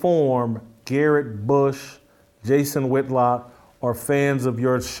to inform Garrett Bush, Jason Whitlock, or fans of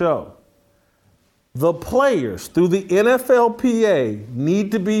your show. The players, through the NFLPA,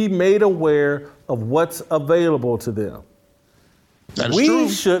 need to be made aware of what's available to them. That is we true.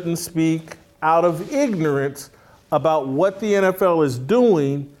 shouldn't speak out of ignorance about what the NFL is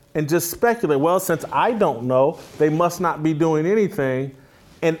doing and just speculate, well, since I don't know, they must not be doing anything.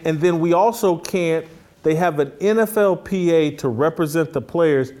 And then we also can't, they have an NFLPA to represent the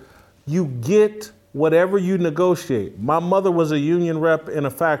players. You get whatever you negotiate. My mother was a union rep in a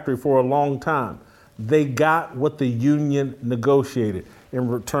factory for a long time. They got what the union negotiated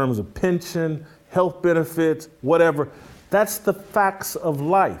in terms of pension, health benefits, whatever. That's the facts of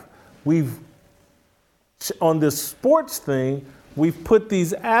life. On this sports thing, we've put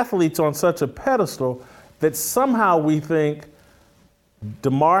these athletes on such a pedestal that somehow we think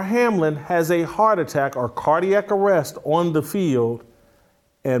Damar Hamlin has a heart attack or cardiac arrest on the field,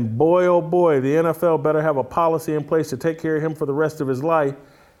 and boy, oh boy, the NFL better have a policy in place to take care of him for the rest of his life.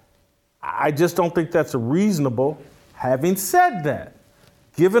 I just don't think that's reasonable. Having said that,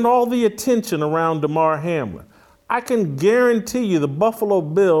 given all the attention around Damar Hamlin, I can guarantee you the Buffalo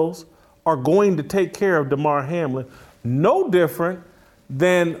Bills are going to take care of Damar Hamlin, no different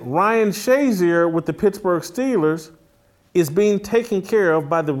than Ryan Shazier with the Pittsburgh Steelers is being taken care of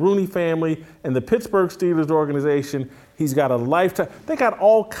by the Rooney family and the Pittsburgh Steelers organization. He's got a lifetime. They got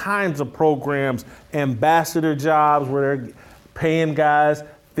all kinds of programs, ambassador jobs where they're paying guys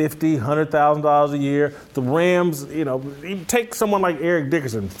 $50,000, $100,000 a year. The Rams, you take someone like Eric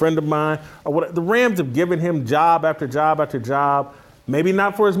Dickerson, friend of mine, or what. The Rams have given him job after job after job. Maybe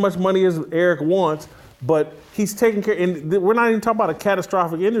not for as much money as Eric wants, but he's taking care. And we're not even talking about a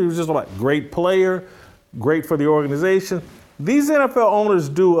catastrophic injury. It's just like great player, great for the organization. These NFL owners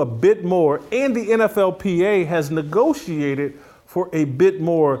do a bit more, and the NFLPA has negotiated for a bit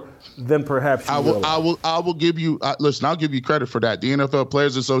more than perhaps you will. I will give you listen. I'll give you credit for that. The NFL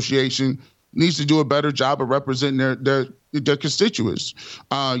Players Association needs to do a better job of representing their constituents.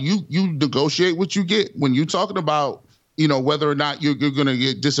 You negotiate what you get when you're talking about. Whether or not you're going to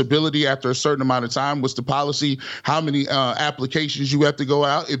get disability after a certain amount of time, what's the policy, how many applications you have to go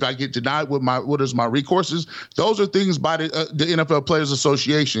out. If I get denied, what is my recourses? Those are things by the NFL Players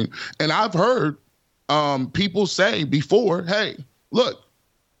Association. And I've heard people say before, hey, look,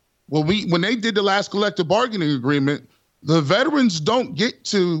 when they did the last collective bargaining agreement, the veterans don't get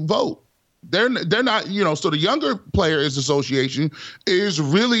to vote. They're not, so the Younger Players Association is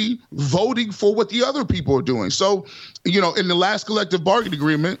really voting for what the other people are doing. So, in the last collective bargaining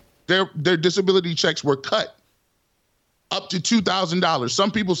agreement, their disability checks were cut up to $2,000.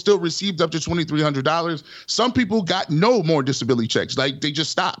 Some people still received up to $2,300. Some people got no more disability checks. Like they just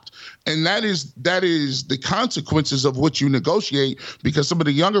stopped. And that is the consequences of what you negotiate, because some of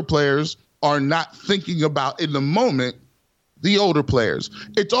the younger players are not thinking about in the moment the older players.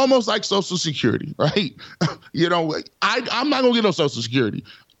 It's almost like Social Security, right? I'm not gonna get no Social Security.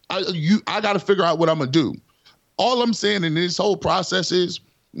 I got to figure out what I'm gonna do. All I'm saying in this whole process is,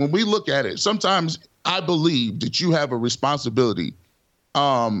 when we look at it, sometimes I believe that you have a responsibility.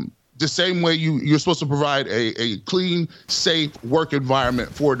 The same way you're supposed to provide a clean, safe work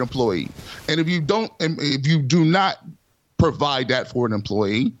environment for an employee, and if you do not provide that for an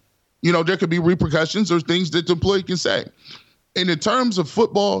employee, there could be repercussions or things that the employee can say. And in terms of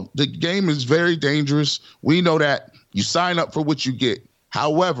football, the game is very dangerous. We know that. You sign up for what you get.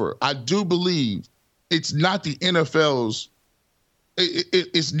 However, I do believe it's not the NFL's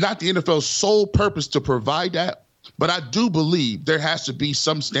sole purpose to provide that. But I do believe there has to be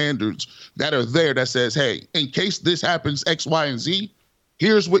some standards that are there that says, hey, in case this happens, X, Y, and Z,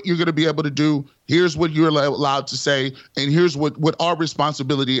 here's what you're going to be able to do. Here's what you're allowed to say. And here's what our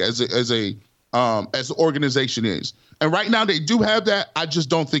responsibility as an organization is. And right now they do have that. I just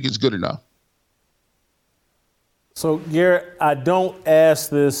don't think it's good enough. So, Garrett, I don't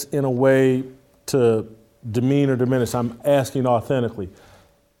ask this in a way to demean or diminish. I'm asking authentically.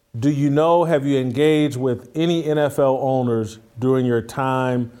 Have you engaged with any NFL owners during your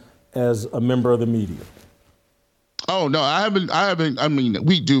time as a member of the media? Oh, no, I haven't. I mean,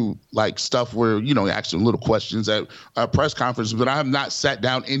 we do like stuff where, ask them little questions at a press conference, but I have not sat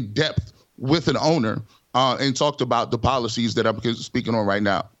down in depth with an owner and talked about the policies that I'm speaking on right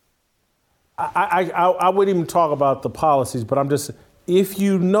now. I wouldn't even talk about the policies, but I'm just, if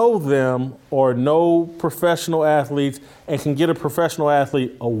you know them or know professional athletes and can get a professional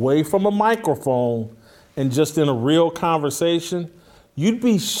athlete away from a microphone and just in a real conversation, you'd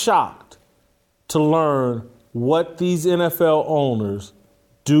be shocked to learn what these NFL owners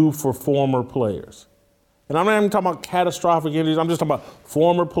do for former players. And I'm not even talking about catastrophic injuries. I'm just talking about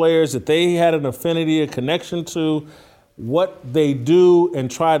former players that they had an affinity, a connection to. what they do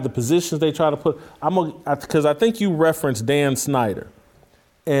and try the positions they try to put. Because I think you referenced Dan Snyder,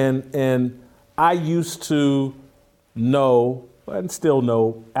 and I used to know and still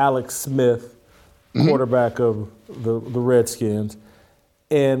know Alex Smith, quarterback of the Redskins,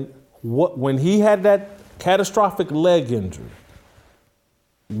 and when he had that catastrophic leg injury,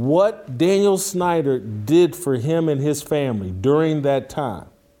 what Daniel Snyder did for him and his family during that time,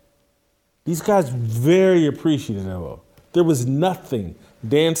 these guys very appreciative of. There was nothing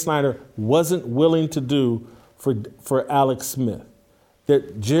Dan Snyder wasn't willing to do for Alex Smith.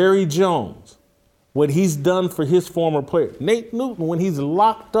 That Jerry Jones, what he's done for his former player, Nate Newton, when he's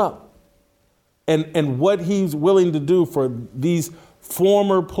locked up, and what he's willing to do for these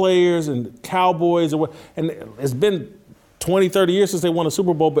former players and Cowboys, and it's been 20, 30 years since they won a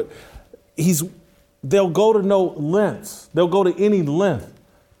Super Bowl, but they'll go to no lengths. They'll go to any length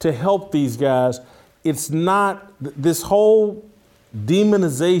to help these guys. It's not this whole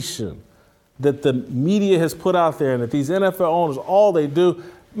demonization that the media has put out there and that these NFL owners, all they do,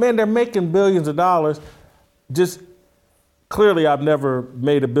 man, they're making billions of dollars. Just clearly I've never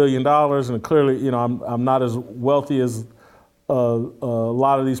made $1 billion, and clearly, I'm not as wealthy as a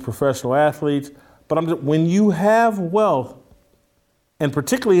lot of these professional athletes. But when you have wealth, and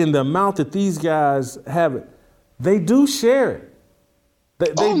particularly in the amount that these guys have it, they do share it.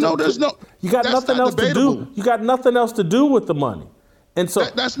 You got nothing else to do. You got nothing else to do with the money, and so.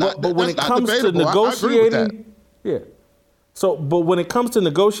 But when it comes to negotiating, but when it comes to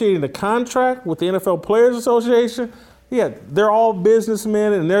negotiating the contract with the NFL Players Association, they're all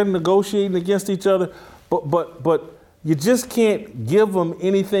businessmen and they're negotiating against each other. But you just can't give them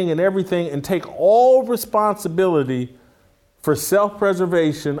anything and everything and take all responsibility for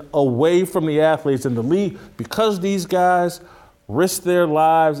self-preservation away from the athletes and the league, because these guys risk their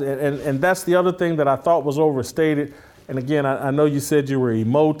lives. And that's the other thing that I thought was overstated. And again, I know you said you were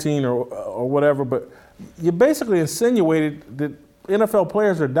emoting or whatever, but you basically insinuated that NFL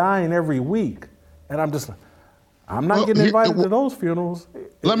players are dying every week. And I'm just like, I'm not getting invited to those funerals.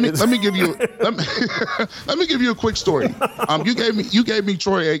 Let me give you a quick story. You gave me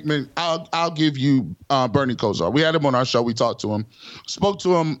Troy Aikman. I'll give you Bernie Kosar. We had him on our show. We talked to him, spoke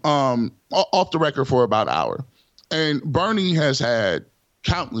to him off the record for about an hour. And Bernie has had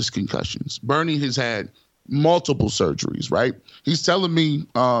countless concussions. Bernie has had multiple surgeries, right? He's telling me,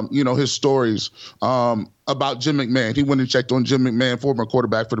 his stories about Jim McMahon. He went and checked on Jim McMahon, former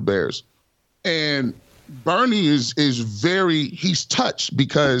quarterback for the Bears. And Bernie is he's touched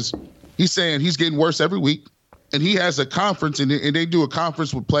because he's saying he's getting worse every week. And he has a conference, and they do a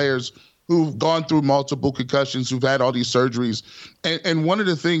conference with players who've gone through multiple concussions, who've had all these surgeries. And one of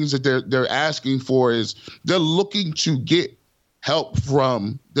the things that they're asking for is they're looking to get help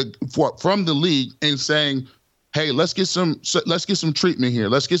from the league and saying, hey, let's get some treatment here.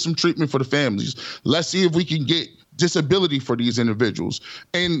 Let's get some treatment for the families. Let's see if we can get disability for these individuals.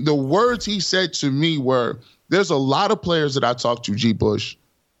 And the words he said to me were, there's a lot of players that I talked to, G. Bush,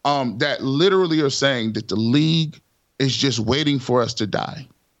 that literally are saying that the league is just waiting for us to die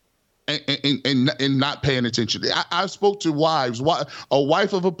and not paying attention. I spoke to wives. A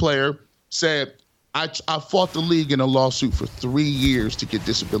wife of a player said, I fought the league in a lawsuit for 3 years to get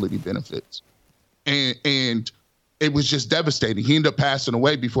disability benefits. And it was just devastating. He ended up passing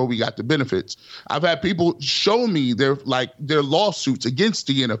away before we got the benefits. I've had people show me their lawsuits against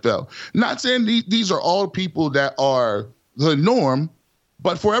the NFL. Not saying these are all people that are the norm,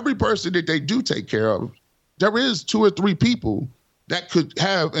 but for every person that they do take care of, there is 2 or 3 people that could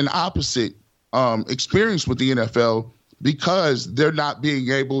have an opposite experience with the NFL because they're not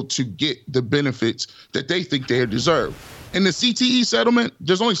being able to get the benefits that they think they deserve. In the CTE settlement,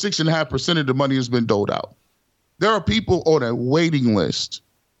 there's only 6.5% of the money has been doled out. There are people on a waiting list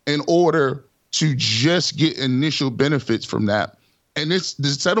in order to just get initial benefits from that. And the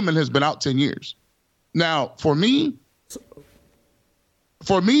settlement has been out 10 years. Now, for me,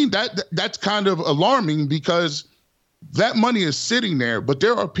 that's kind of alarming because that money is sitting there, but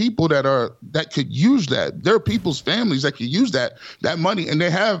there are people that could use that. There are people's families that could use that money, and they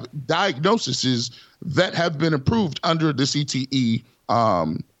have diagnoses that have been approved under the CTE,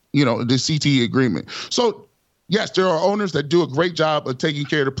 the CTE agreement. So, yes, there are owners that do a great job of taking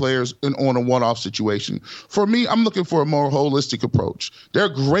care of the players on a one-off situation. For me, I'm looking for a more holistic approach. There are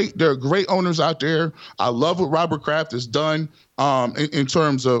great owners out there. I love what Robert Kraft has done in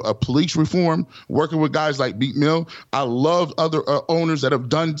terms of police reform, working with guys like Meek Mill. I love other owners that have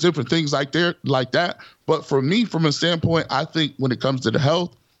done different things like that. But for me, from a standpoint, I think when it comes to the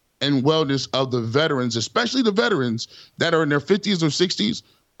health and wellness of the veterans, especially the veterans that are in their 50s or 60s,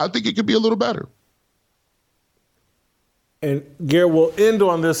 I think it could be a little better. And Gary, we'll end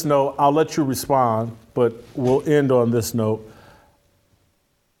on this note. I'll let you respond, but we'll end on this note.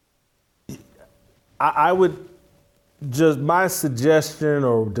 I would just, my suggestion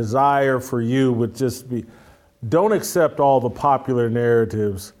or desire for you would just be, don't accept all the popular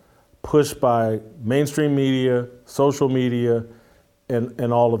narratives pushed by mainstream media, social media,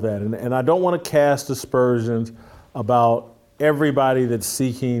 and all of that. And I don't want to cast aspersions about everybody that's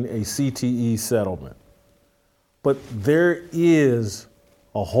seeking a CTE settlement. But there is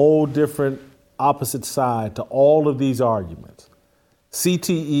a whole different opposite side to all of these arguments.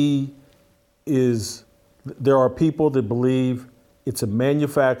 CTE is, there are people that believe it's a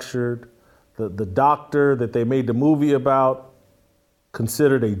manufactured, the doctor that they made the movie about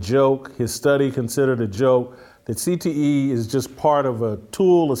considered a joke, his study considered a joke, that CTE is just part of a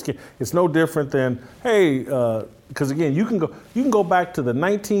tool. It's no different than, hey, because again, you can go back to the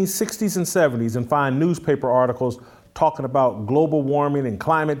 1960s and 70s and find newspaper articles talking about global warming and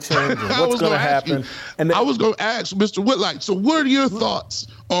climate change and what's going to happen. I was going to ask Mr. Whitlock, so what are your thoughts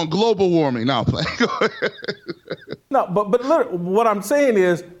on global warming? Now, No, but what I'm saying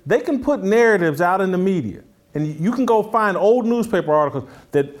is they can put narratives out in the media. And you can go find old newspaper articles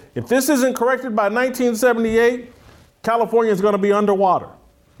that if this isn't corrected by 1978, California is going to be underwater.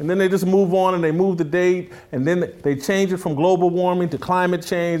 And then they just move on and they move the date and then they change it from global warming to climate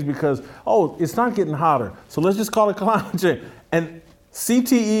change because, oh, it's not getting hotter. So let's just call it climate change. And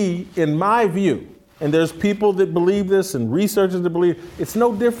CTE, in my view, and there's people that believe this and researchers that believe, it's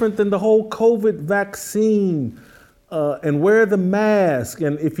no different than the whole COVID vaccine and wear the mask.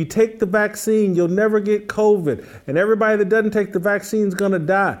 And if you take the vaccine, you'll never get COVID. And everybody that doesn't take the vaccine is going to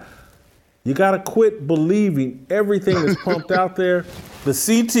die. You got to quit believing everything that's pumped out there. The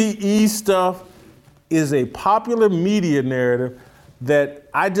CTE stuff is a popular media narrative that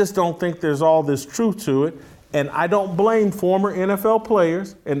I just don't think there's all this truth to it. And I don't blame former NFL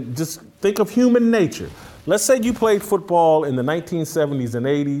players. And just think of human nature. Let's say you played football in the 1970s and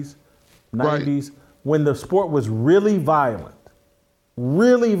 80s, 90s, right, when the sport was really violent, and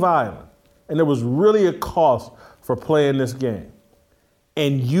there was really a cost for playing this game.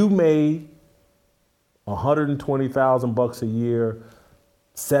 And you made $120,000 a year,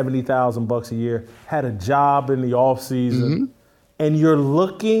 $70,000 a year, had a job in the off season, and you're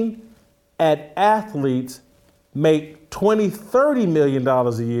looking at athletes make $20, $30 million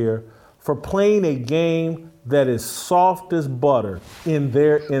a year for playing a game that is soft as butter in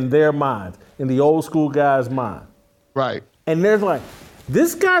their minds, in the old school guy's mind. Right. And there's like,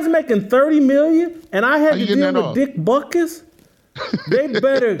 this guy's making $30 million, and I had to deal with Dick Buckus. They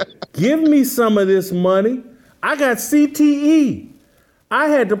better give me some of this money. I got CTE. I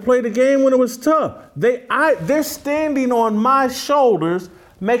had to play the game when it was tough. They're standing on my shoulders,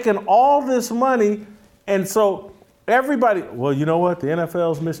 making all this money, and so everybody, well, you know what? The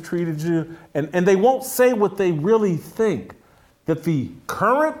NFL's mistreated you, and they won't say what they really think, that the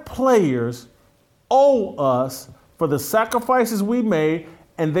current players owe us for the sacrifices we made,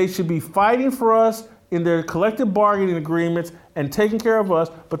 and they should be fighting for us in their collective bargaining agreements and taking care of us,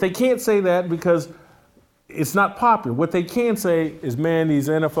 but they can't say that because it's not popular. What they can say is, man, these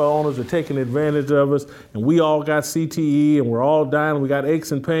NFL owners are taking advantage of us, and we all got CTE, and we're all dying, and we got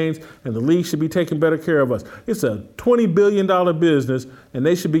aches and pains, and the league should be taking better care of us. It's a $20 billion business, and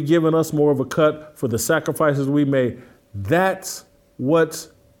they should be giving us more of a cut for the sacrifices we made. That's what's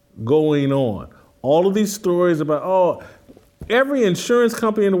going on. All of these stories about, every insurance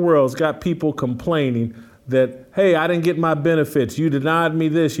company in the world's got people complaining that, hey, I didn't get my benefits. You denied me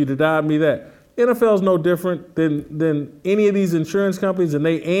this, you denied me that. NFL's no different than any of these insurance companies, and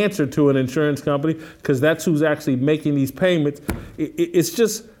they answer to an insurance company because that's who's actually making these payments. It's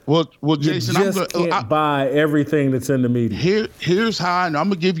just, well, Jason, you can't buy everything that's in the media. Here's how I'm going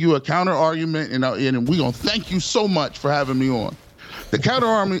to give you a counter argument, and we're going to thank you so much for having me on. The counter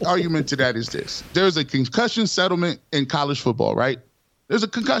argument to that is this. There's a concussion settlement in college football, right? There's a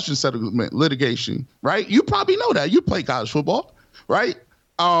concussion settlement litigation, right? You probably know that. You play college football, right?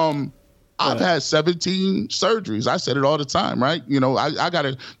 I've had 17 surgeries. I said it all the time, right? You know, I got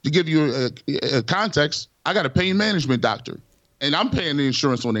to give you a context, I got a pain management doctor, and I'm paying the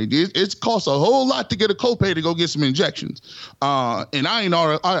insurance when they did. It costs a whole lot to get a copay to go get some injections. And I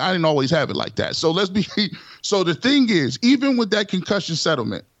didn't always have it like that. So so the thing is, even with that concussion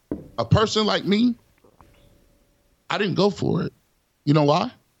settlement, a person like me, I didn't go for it. You know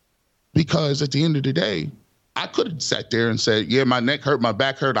why? Because at the end of the day, I could have sat there and said, yeah, my neck hurt, my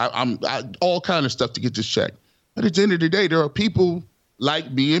back hurt, I all kind of stuff to get this checked. But at the end of the day, there are people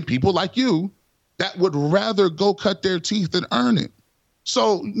like me and people like you that would rather go cut their teeth than earn it.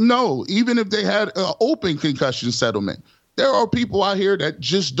 So no, even if they had an open concussion settlement, There are people out here that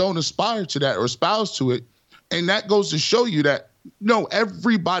just don't aspire to that or espouse to it. And that goes to show you that, no,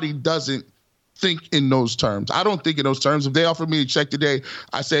 everybody doesn't think in those terms. I don't think in those terms. If they offered me a check today,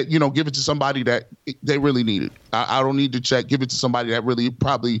 I said, give it to somebody that they really need it. I don't need the check. Give it to somebody that really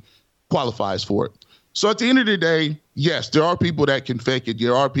probably qualifies for it. So at the end of the day, yes, there are people that can fake it.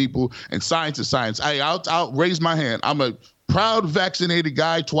 There are people, and science is science. I'll raise my hand. I'm a proud vaccinated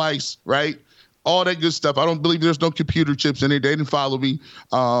guy twice, right? All that good stuff. I don't believe there's no computer chips in it. They didn't follow me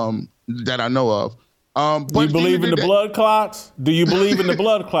that I know of. Do you believe in the blood clots? Do you believe in the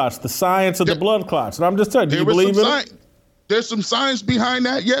blood clots, the science of the blood clots? And I'm just telling you, do you believe in it? There's some science behind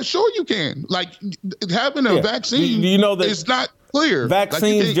that. Yeah, sure you can. Like having a vaccine, do you know that it's not clear.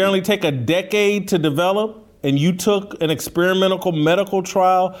 Vaccines generally take a decade to develop, and you took an experimental medical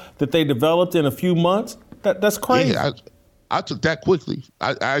trial that they developed in a few months? That's crazy. Yeah, I took that quickly.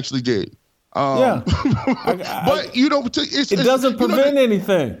 I actually did. But it doesn't prevent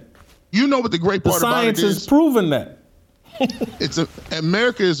anything. You know what the great part about it is? The science has proven that.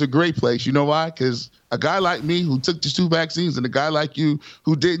 America is a great place. You know why? Because a guy like me who took the 2 vaccines and a guy like you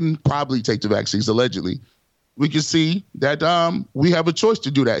who didn't probably take the vaccines, allegedly, we can see that we have a choice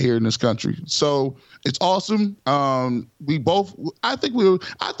to do that here in this country. So it's awesome. I thought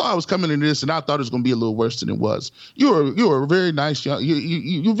I was coming into this and I thought it was going to be a little worse than it was. You were a very nice young,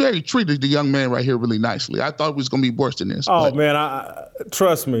 you very treated the young man right here really nicely. I thought it was going to be worse than this. Man,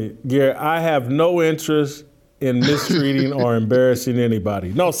 trust me, Gary, I have no interest in mistreating or embarrassing anybody.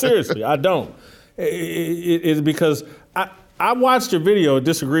 No, seriously, I don't. It's because I watched your video,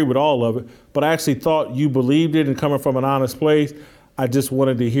 disagree with all of it, but I actually thought you believed it and coming from an honest place. I just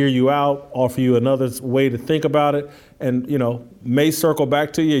wanted to hear you out, offer you another way to think about it, and, may circle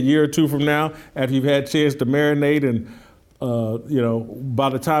back to you a year or 2 from now after you've had a chance to marinate and, by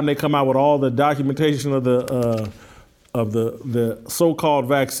the time they come out with all the documentation of the so-called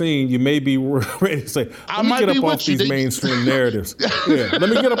vaccine, you may be ready to say, let me get up off these mainstream narratives. Let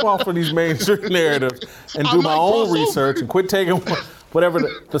me get up off of these mainstream narratives and do my own research and quit taking whatever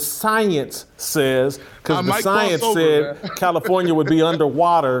the science says, because the science said California would be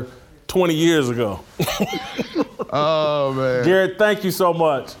underwater 20 years ago. Oh, man. Garrett, thank you so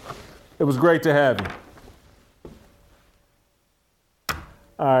much. It was great to have you.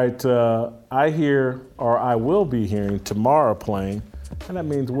 All right, I will be hearing Tomorrow playing, and that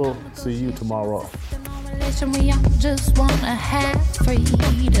means we'll see you tomorrow. We all just wanna have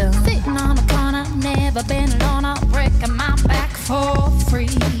freedom. Sitting on a corner, never been alone. I'm breaking my back for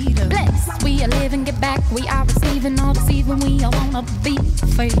freedom. Blessed, we are living, get back. We are receiving, all deceiving. We all wanna be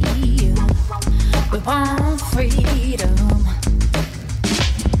free. We want freedom.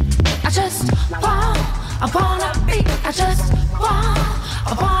 I wanna be. I just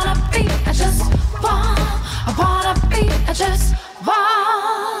wanna be. I just wanna be. I just want